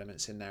few more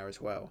elements in there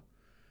as well.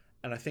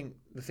 And I think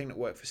the thing that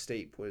worked for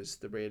Steep was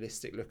the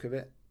realistic look of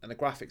it, and the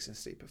graphics in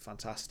Steep are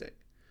fantastic,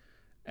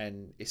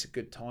 and it's a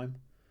good time,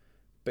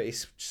 but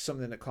it's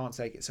something that can't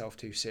take itself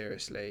too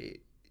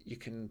seriously. You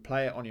can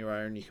play it on your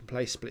own, you can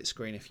play split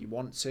screen if you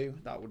want to,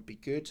 that would be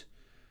good.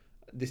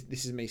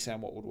 This is me saying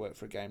what would work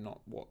for a game,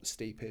 not what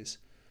Steep is.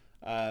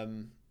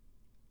 And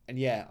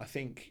yeah, I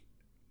think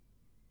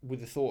with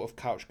the thought of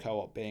couch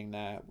co-op being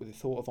there, with the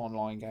thought of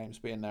online games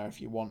being there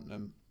if you want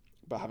them,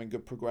 but having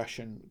good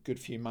progression, good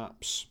few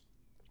maps,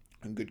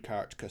 and good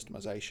character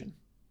customization,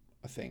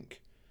 I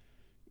think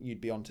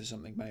you'd be onto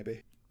something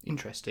maybe.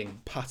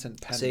 Interesting.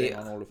 Patent pending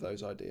on all of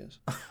those ideas.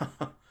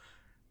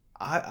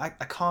 I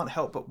can't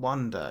help but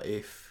wonder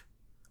if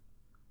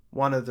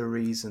one of the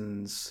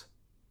reasons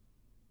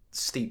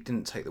Steep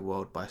didn't take the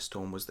world by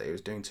storm was that it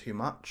was doing too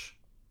much.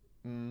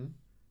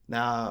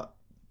 Now,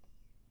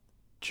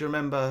 do you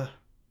remember...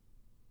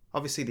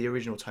 Obviously, the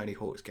original Tony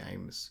Hawk's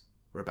games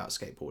were about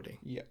skateboarding.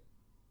 Yeah.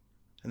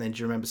 And then do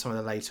you remember some of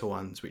the later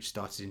ones which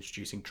started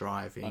introducing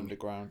driving?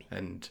 Underground.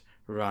 And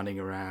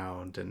running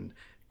around and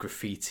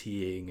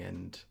graffitiing,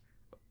 and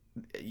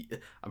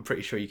I'm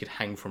pretty sure you could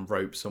hang from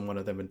ropes on one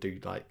of them and do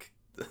like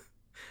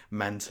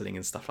mantling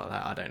and stuff like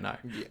that. I don't know.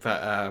 Yeah.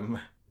 But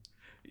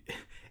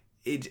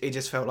it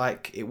just felt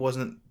like it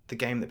wasn't the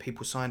game that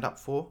people signed up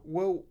for.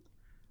 Well,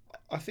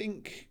 I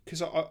think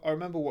because I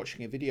remember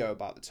watching a video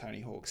about the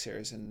Tony Hawk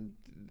series and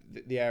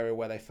the area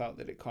where they felt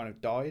that it kind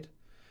of died,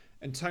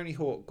 and Tony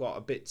Hawk got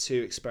a bit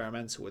too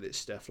experimental with its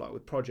stuff. Like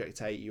with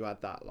Project 8, you had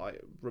that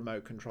like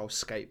remote control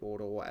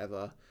skateboard or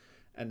whatever,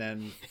 and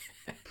then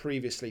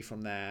previously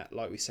from there,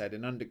 like we said,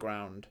 in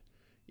Underground,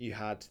 you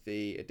had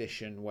the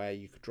edition where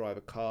you could drive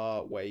a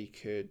car, where you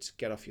could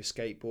get off your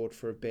skateboard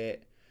for a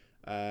bit.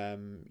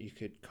 You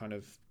could kind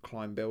of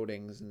climb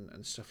buildings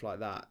and stuff like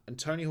that. And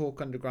Tony Hawk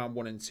Underground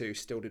 1 and 2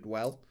 still did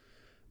well,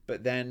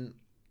 but then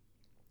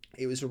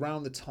it was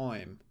around the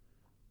time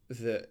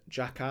that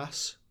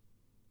Jackass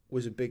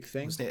was a big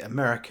thing. Wasn't it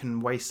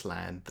American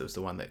Wasteland that was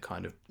the one that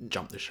kind of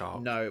jumped the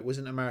shark? No, it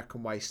wasn't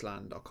American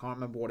Wasteland. I can't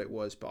remember what it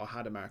was, but I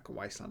had American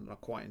Wasteland and I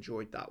quite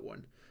enjoyed that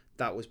one.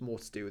 That was more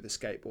to do with the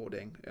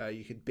skateboarding.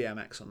 You could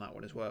BMX on that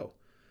one as well.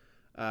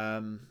 I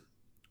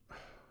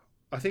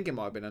think it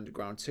might have been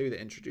Underground 2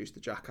 that introduced the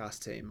Jackass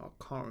team. I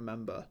can't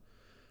remember.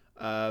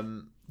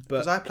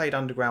 But I played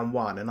Underground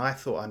 1 and I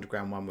thought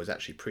Underground 1 was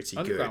actually pretty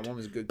good. Underground 1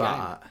 was a good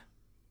game.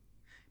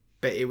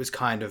 But it was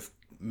kind of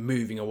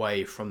moving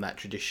away from that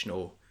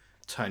traditional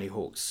Tony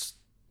Hawk's,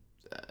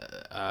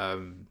 I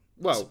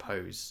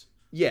suppose.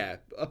 Yeah,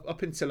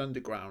 up until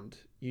Underground,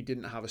 you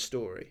didn't have a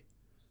story.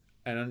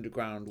 And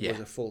Underground was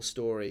a full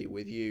story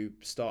with you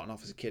starting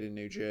off as a kid in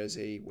New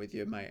Jersey with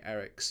your mate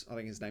Eric's, I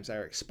think his name's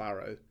Eric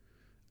Sparrow,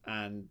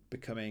 and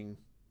becoming,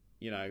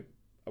 a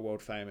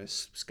world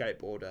famous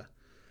skateboarder.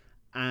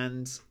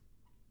 And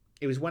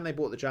it was when they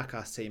brought the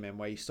Jackass team in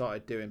where you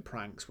started doing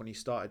pranks, when you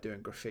started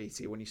doing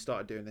graffiti, when you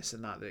started doing this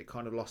and that it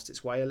kind of lost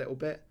its way a little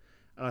bit.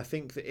 And I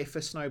think that if a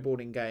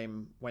snowboarding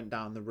game went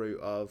down the route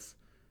of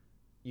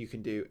you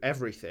can do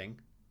everything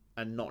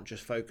and not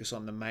just focus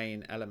on the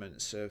main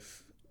elements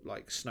of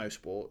like snow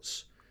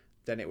sports,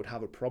 then it would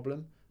have a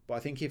problem. But I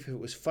think if it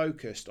was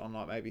focused on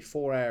like maybe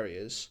 4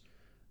 areas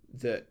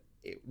that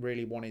it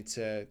really wanted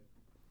to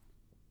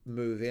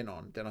move in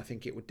on, then I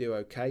think it would do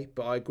okay.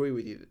 But I agree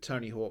with you that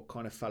Tony Hawk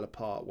kind of fell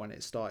apart when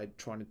it started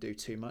trying to do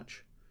too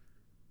much.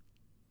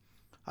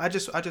 I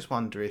just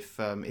wonder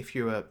if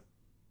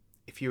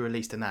you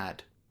released an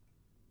ad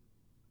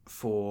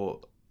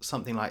for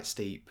something like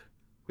Steep,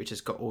 which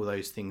has got all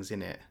those things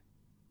in it,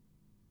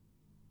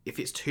 if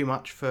it's too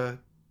much for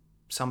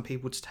some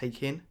people to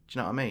take in. Do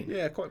you know what I mean?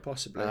 Yeah, quite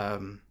possibly.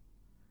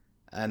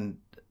 And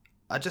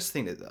I just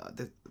think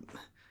that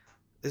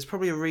there's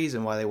probably a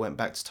reason why they went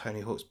back to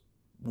Tony Hawk's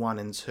 1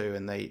 and 2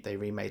 and they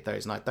remade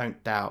those, and I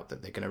don't doubt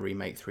that they're going to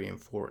remake 3 and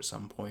 4 at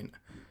some point.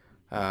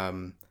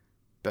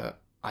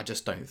 But I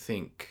just don't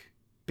think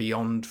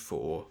beyond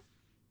 4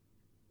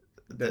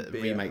 the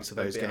remakes of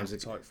those games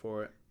are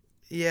for it.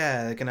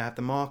 Yeah, they're going to have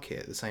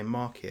the same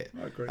market.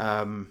 I agree.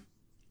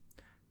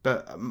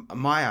 But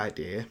my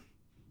idea,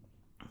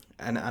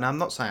 and I'm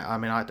not saying, I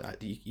mean,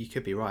 you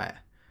could be right,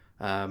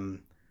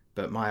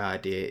 but my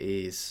idea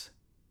is,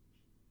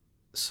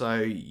 so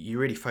you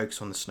really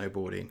focus on the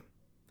snowboarding,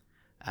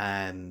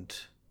 and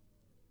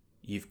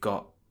you've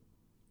got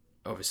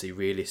obviously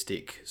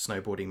realistic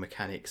snowboarding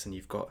mechanics,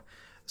 and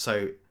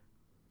so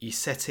you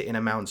set it in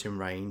a mountain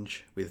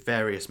range with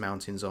various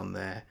mountains on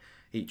there,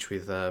 each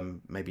with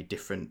maybe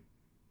different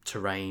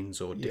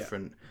terrains or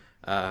different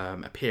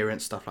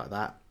appearance, stuff like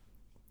that.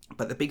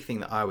 But the big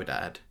thing that I would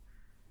add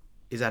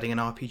is adding an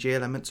RPG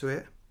element to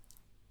it.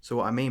 So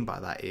what I mean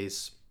by that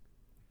is,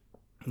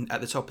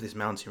 at the top of this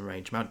mountain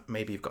range,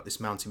 maybe you've got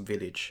this mountain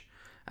village,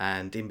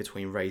 and in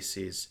between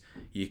races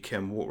you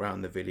can walk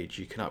around the village,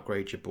 you can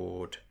upgrade your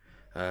board,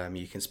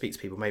 you can speak to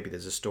people, maybe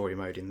there's a story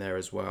mode in there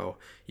as well,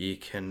 you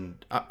can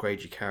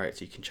upgrade your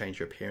character, you can change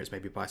your appearance,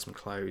 maybe buy some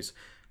clothes.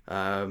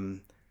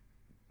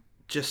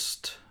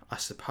 Just, I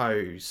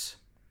suppose,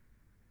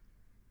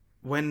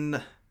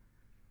 when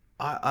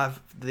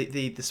I've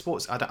the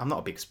sports, I'm not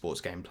a big sports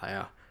game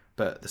player,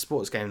 but the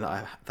sports game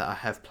that I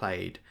have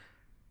played,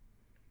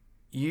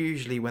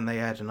 usually when they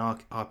add an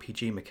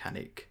RPG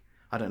mechanic,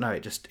 I don't know,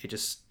 it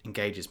just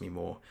engages me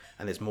more,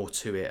 and there's more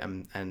to it,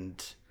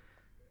 and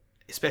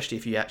especially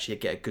if you actually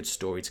get a good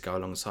story to go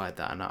alongside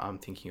that. And I'm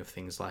thinking of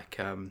things like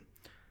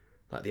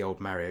the old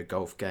Mario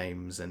Golf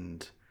games,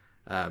 and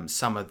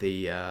some of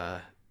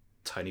the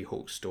Tony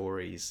Hawk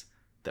stories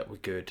that were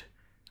good,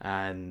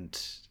 and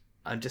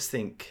I just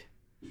think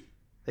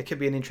there could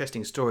be an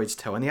interesting story to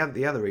tell. And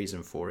the other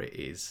reason for it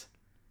is,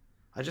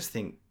 I just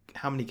think,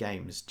 how many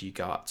games do you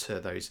go up to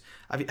those?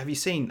 Have you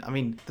seen? I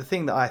mean, the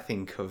thing that I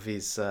think of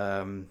is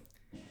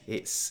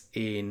it's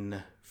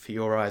in For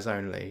Your Eyes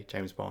Only,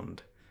 James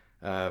Bond.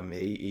 They're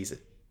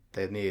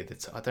near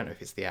I don't know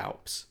if it's the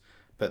Alps,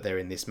 but they're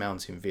in this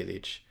mountain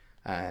village,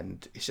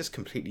 and it's just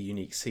completely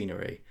unique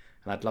scenery.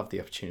 And I'd love the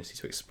opportunity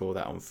to explore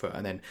that on foot.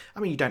 And then, I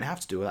mean, you don't have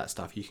to do all that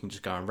stuff. You can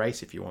just go and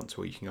race if you want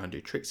to, or you can go and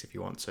do tricks if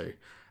you want to.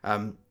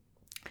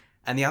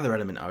 And the other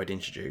element I would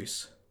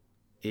introduce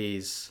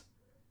is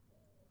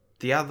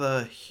the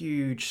other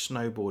huge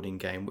snowboarding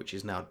game, which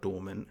is now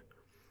dormant,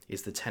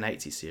 is the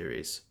 1080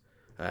 series.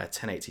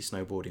 1080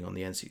 snowboarding on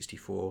the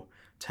N64,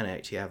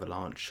 1080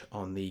 Avalanche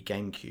on the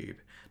GameCube.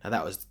 Now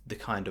that was the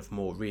kind of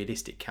more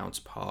realistic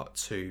counterpart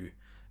to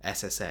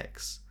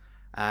SSX.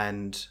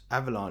 And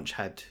Avalanche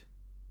had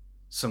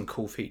some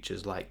cool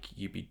features, like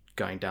you'd be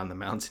going down the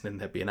mountain and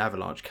there'd be an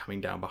avalanche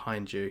coming down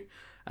behind you,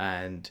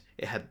 and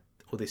it had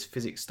all this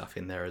physics stuff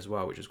in there as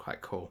well, which was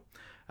quite cool.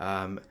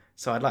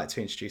 So I'd like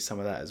to introduce some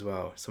of that as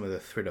well, some of the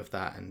thrill of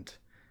that, and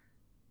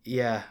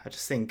yeah, I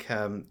just think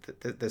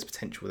there's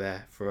potential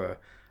there for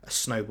a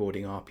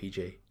snowboarding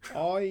RPG.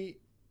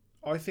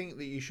 I think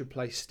that you should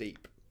play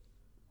Steep,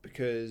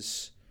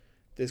 because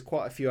there's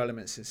quite a few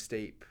elements in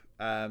Steep,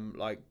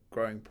 like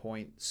growing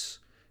points,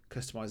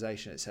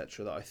 customization,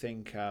 etc., that I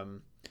think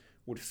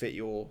would fit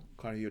your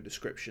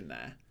description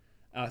there,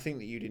 and I think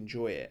that you'd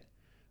enjoy it.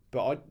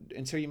 But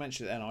until you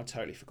mentioned it, then I'd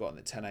totally forgotten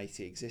that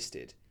 1080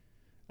 existed.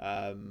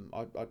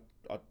 I'd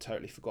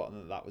totally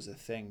forgotten that was a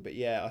thing. But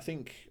yeah, I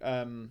think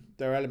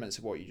there are elements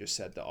of what you just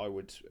said that I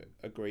would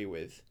agree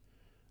with.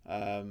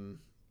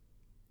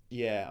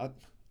 Yeah,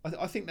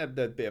 I think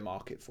there'd be a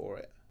market for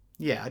it.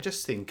 Yeah, I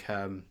just think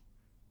adding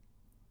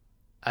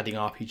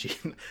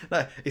RPG.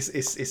 No,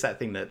 it's that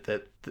thing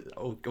that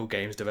all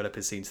games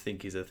developers seem to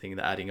think is a thing,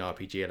 that adding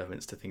RPG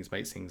elements to things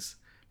makes things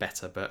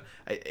better. But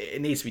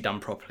it needs to be done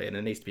properly, and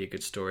it needs to be a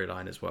good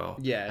storyline as well.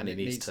 Yeah, and it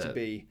needs to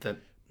be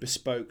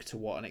bespoke to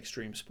what an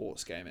extreme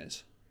sports game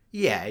is.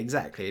 Yeah,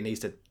 exactly. It needs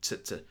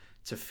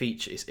to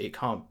feature. It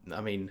can't.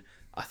 I mean,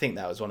 I think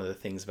that was one of the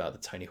things about the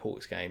Tony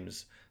Hawk's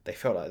games. They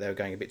felt like they were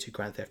going a bit too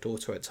Grand Theft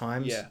Auto at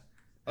times. Yeah,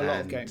 a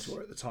lot of games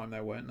were at the time,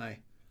 though, weren't they?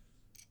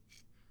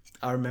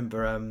 I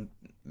remember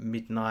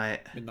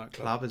Midnight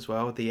Club as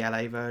well, the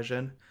LA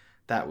version.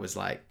 That was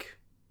like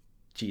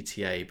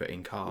GTA, but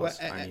in cars.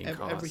 Well, only in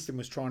cars. Everything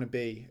was trying to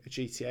be a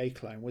GTA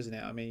clone, wasn't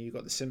it? I mean, you've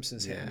got The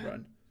Simpsons Hit and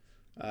Run,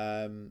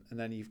 and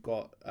then you've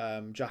got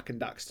Jak and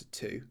Daxter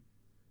 2.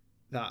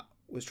 That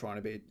was trying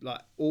to be,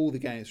 like, all the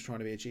games were trying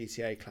to be a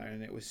GTA clone,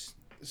 and it was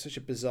such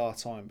a bizarre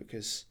time,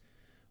 because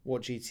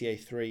what GTA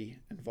 3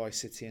 and Vice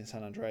City and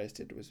San Andreas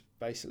did was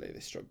basically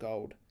they struck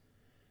gold,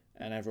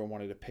 and everyone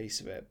wanted a piece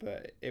of it,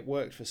 but it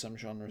worked for some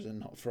genres and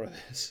not for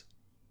others.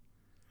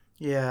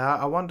 Yeah,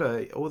 I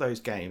wonder, all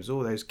those games,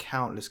 all those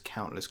countless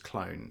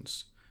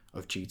clones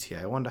of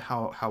GTA, I wonder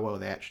how well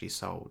they actually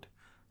sold.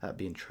 That'd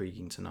be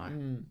intriguing to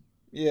know.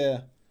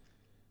 Yeah,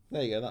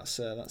 there you go. That's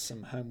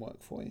some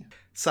homework for you.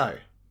 So,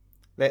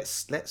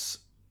 let's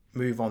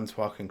move on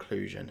to our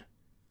conclusion.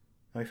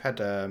 We've had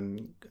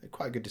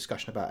quite a good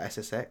discussion about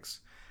SSX.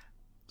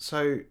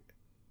 So,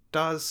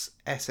 does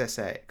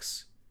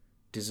SSX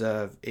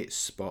deserve its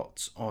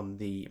spot on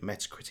the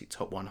Metacritic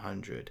Top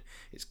 100?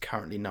 It's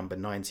currently number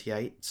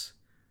 98,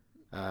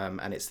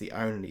 and it's the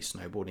only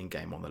snowboarding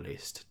game on the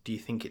list. Do you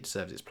think it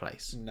deserves its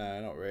place?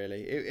 No, not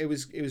really. It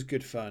was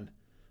good fun,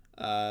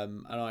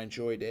 and I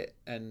enjoyed it,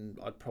 and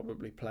I'd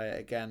probably play it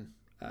again.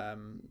 I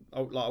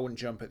wouldn't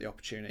jump at the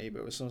opportunity, but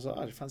it was, I was like,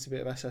 I fancy a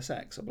bit of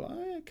SSX. I'd be like,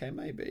 oh, okay,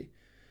 maybe.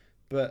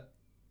 But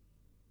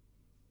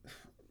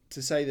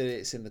to say that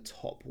it's in the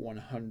top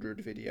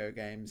 100 video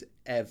games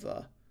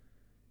ever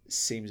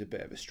seems a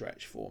bit of a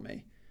stretch for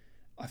me.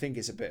 I think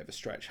it's a bit of a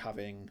stretch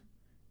having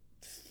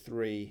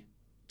 3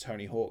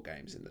 Tony Hawk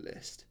games in the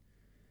list.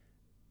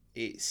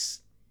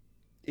 It's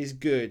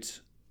good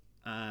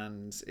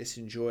and it's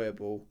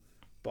enjoyable,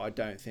 but I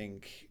don't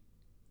think,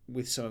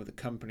 with some of the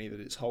company that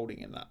it's holding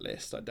in that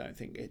list, I don't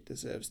think it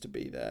deserves to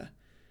be there.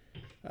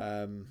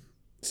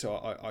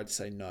 So I'd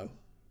say no.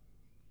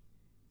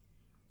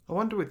 I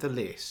wonder with the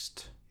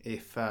list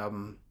if,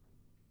 because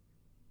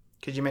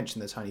you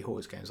mentioned the Tony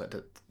Hawk's games, like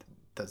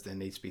does there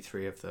need to be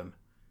 3 of them?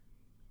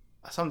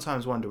 I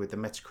sometimes wonder with the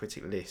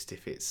Metacritic list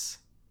if it's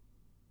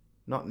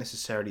not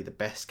necessarily the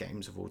best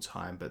games of all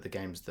time, but the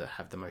games that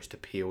have the most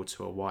appeal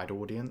to a wide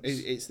audience.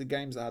 It's the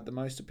games that had the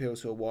most appeal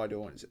to a wide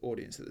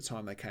audience at the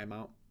time they came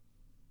out.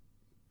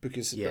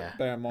 Because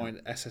bear in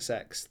mind,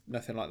 SSX,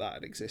 nothing like that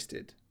had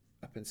existed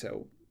up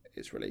until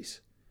its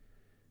release.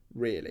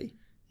 Really.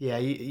 Yeah,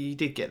 you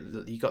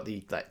got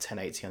the like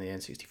 1080 on the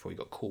N64. You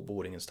got cool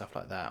boarding and stuff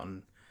like that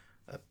on,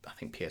 I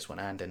think PS1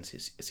 and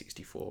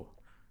N64. Or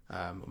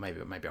maybe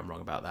I'm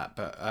wrong about that,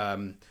 but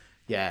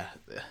yeah,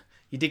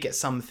 you did get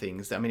some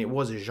things. That, I mean, it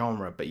was a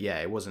genre, but yeah,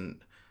 it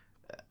wasn't.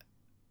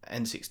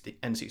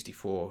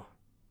 N64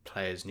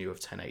 players knew of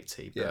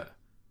 1080, but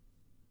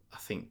I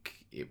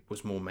think it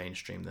was more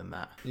mainstream than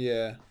that.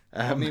 Yeah.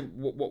 I mean,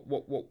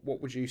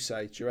 what would you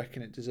say? Do you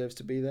reckon it deserves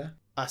to be there?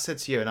 I said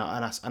to you, and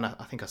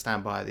I think I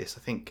stand by this.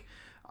 I think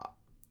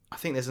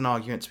there's an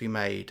argument to be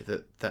made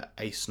that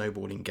a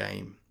snowboarding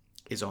game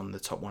is on the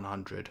top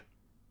 100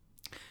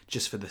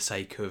 just for the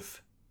sake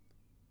of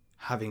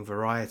having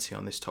variety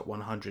on this top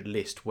 100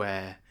 list,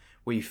 where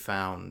we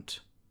found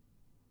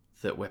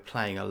that we're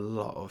playing a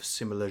lot of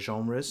similar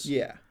genres.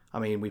 Yeah. I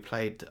mean, we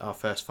played our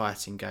first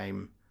fighting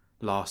game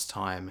last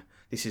time.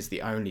 This is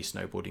the only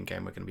snowboarding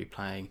game we're going to be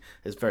playing.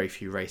 There's very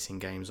few racing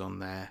games on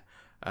there.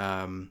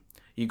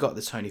 You got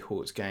the Tony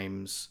Hawk's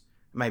games.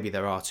 Maybe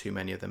there are too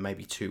many of them.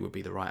 Maybe 2 would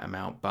be the right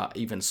amount. But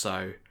even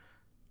so,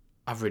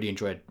 I've really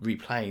enjoyed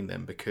replaying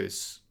them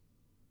because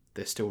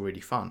they're still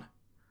really fun.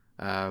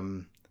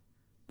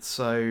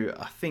 So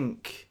I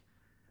think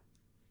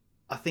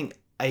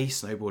a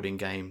snowboarding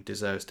game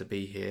deserves to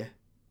be here.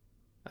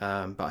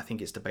 But I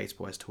think it's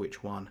debatable as to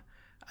which one.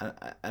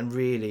 And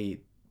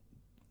really,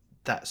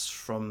 that's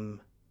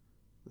from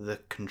the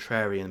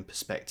contrarian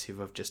perspective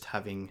of just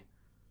having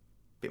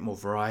a bit more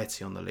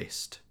variety on the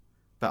list.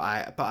 But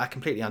I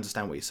completely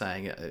understand what you're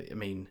saying. I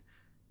mean,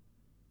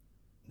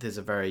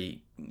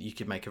 you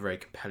could make a very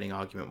compelling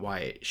argument why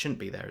it shouldn't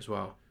be there as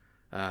well.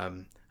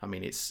 I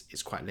mean,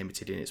 it's quite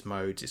limited in its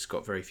modes. It's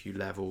got very few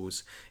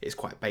levels. It's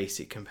quite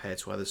basic compared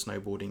to other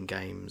snowboarding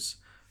games.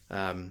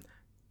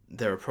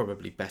 There are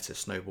probably better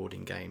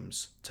snowboarding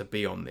games to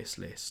be on this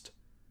list,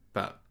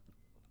 but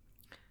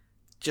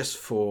just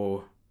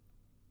for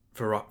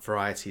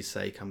variety's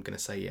sake, I'm going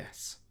to say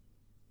yes.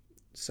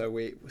 So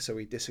we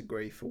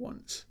disagree for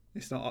once.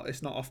 It's not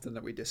often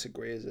that we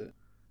disagree, is it?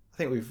 I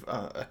think we've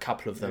a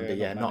couple of them, but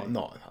yeah,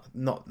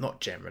 not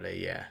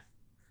generally, yeah.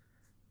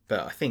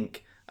 But I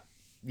think,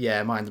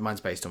 yeah,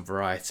 mine's based on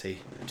variety.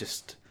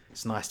 Just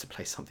it's nice to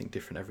play something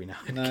different every now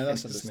and again. No,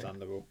 that's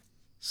understandable.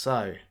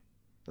 So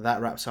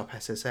that wraps up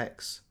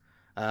SSX.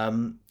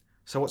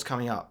 So what's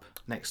coming up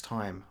next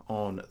time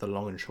on the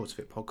Long and Short of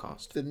It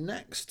podcast? The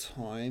next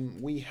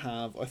time we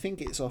have, I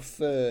think it's our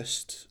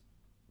first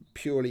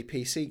purely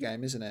PC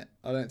game, isn't it?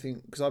 I don't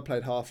think, because I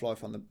played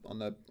Half-Life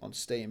on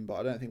Steam, but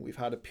I don't think we've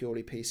had a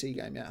purely PC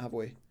game yet, have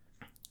we?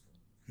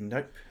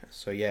 Nope.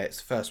 So yeah, it's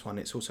the first one.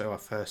 It's also our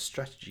first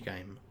strategy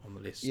game on the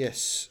list.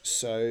 Yes.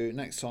 So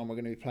next time we're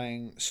going to be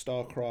playing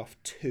StarCraft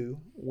 2: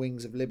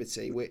 Wings of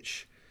Liberty,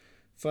 which,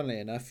 funnily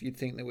enough, you'd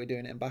think that we're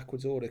doing it in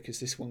backwards order because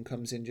this one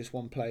comes in just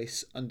one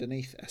place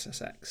underneath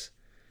SSX.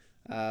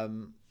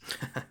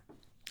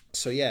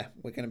 So yeah,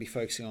 we're going to be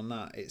focusing on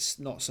that. It's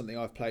not something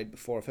I've played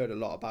before. I've heard a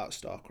lot about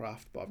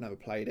StarCraft, but I've never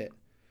played it.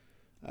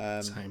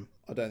 Same.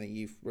 I don't think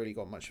you've really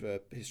got much of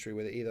a history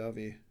with it either, have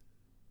you?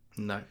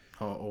 No,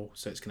 not at all.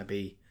 So it's going to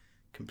be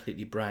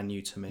completely brand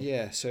new to me.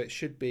 Yeah, so it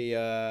should be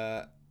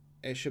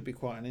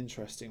quite an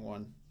interesting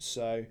one.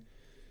 So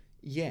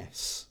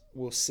yes,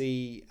 we'll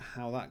see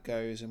how that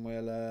goes, and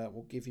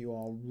we'll give you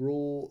our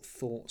raw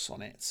thoughts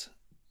on it.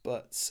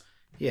 But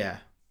yeah,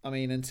 I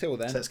mean, until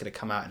then, so that's going to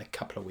come out in a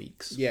couple of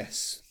weeks.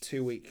 Yes,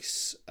 2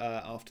 weeks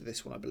after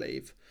this one, I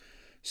believe.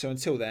 So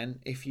until then,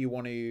 if you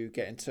want to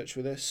get in touch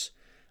with us,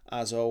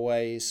 as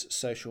always,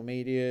 social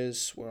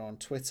medias, we're on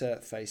Twitter,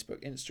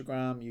 Facebook,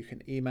 Instagram. You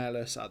can email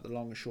us at the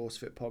Long and Short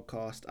of It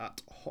podcast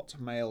at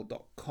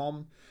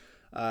hotmail.com.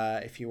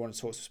 If you want to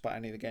talk to us about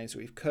any of the games that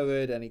we've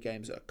covered, any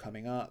games that are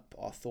coming up,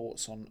 our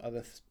thoughts on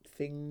other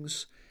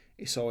things,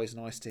 it's always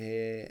nice to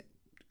hear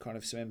kind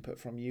of some input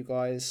from you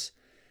guys.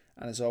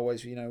 And as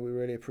always, we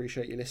really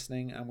appreciate you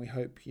listening, and we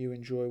hope you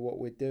enjoy what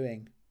we're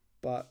doing.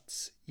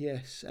 But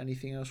yes,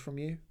 anything else from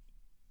you?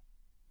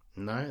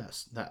 No,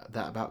 that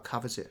about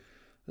covers it.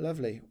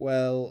 Lovely.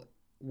 Well,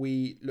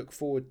 we look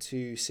forward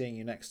to seeing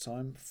you next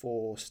time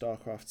for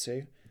StarCraft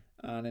 2.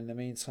 And in the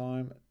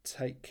meantime,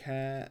 take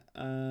care.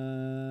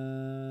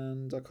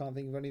 And I can't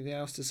think of anything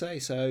else to say.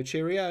 So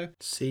cheerio.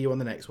 See you on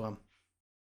the next one.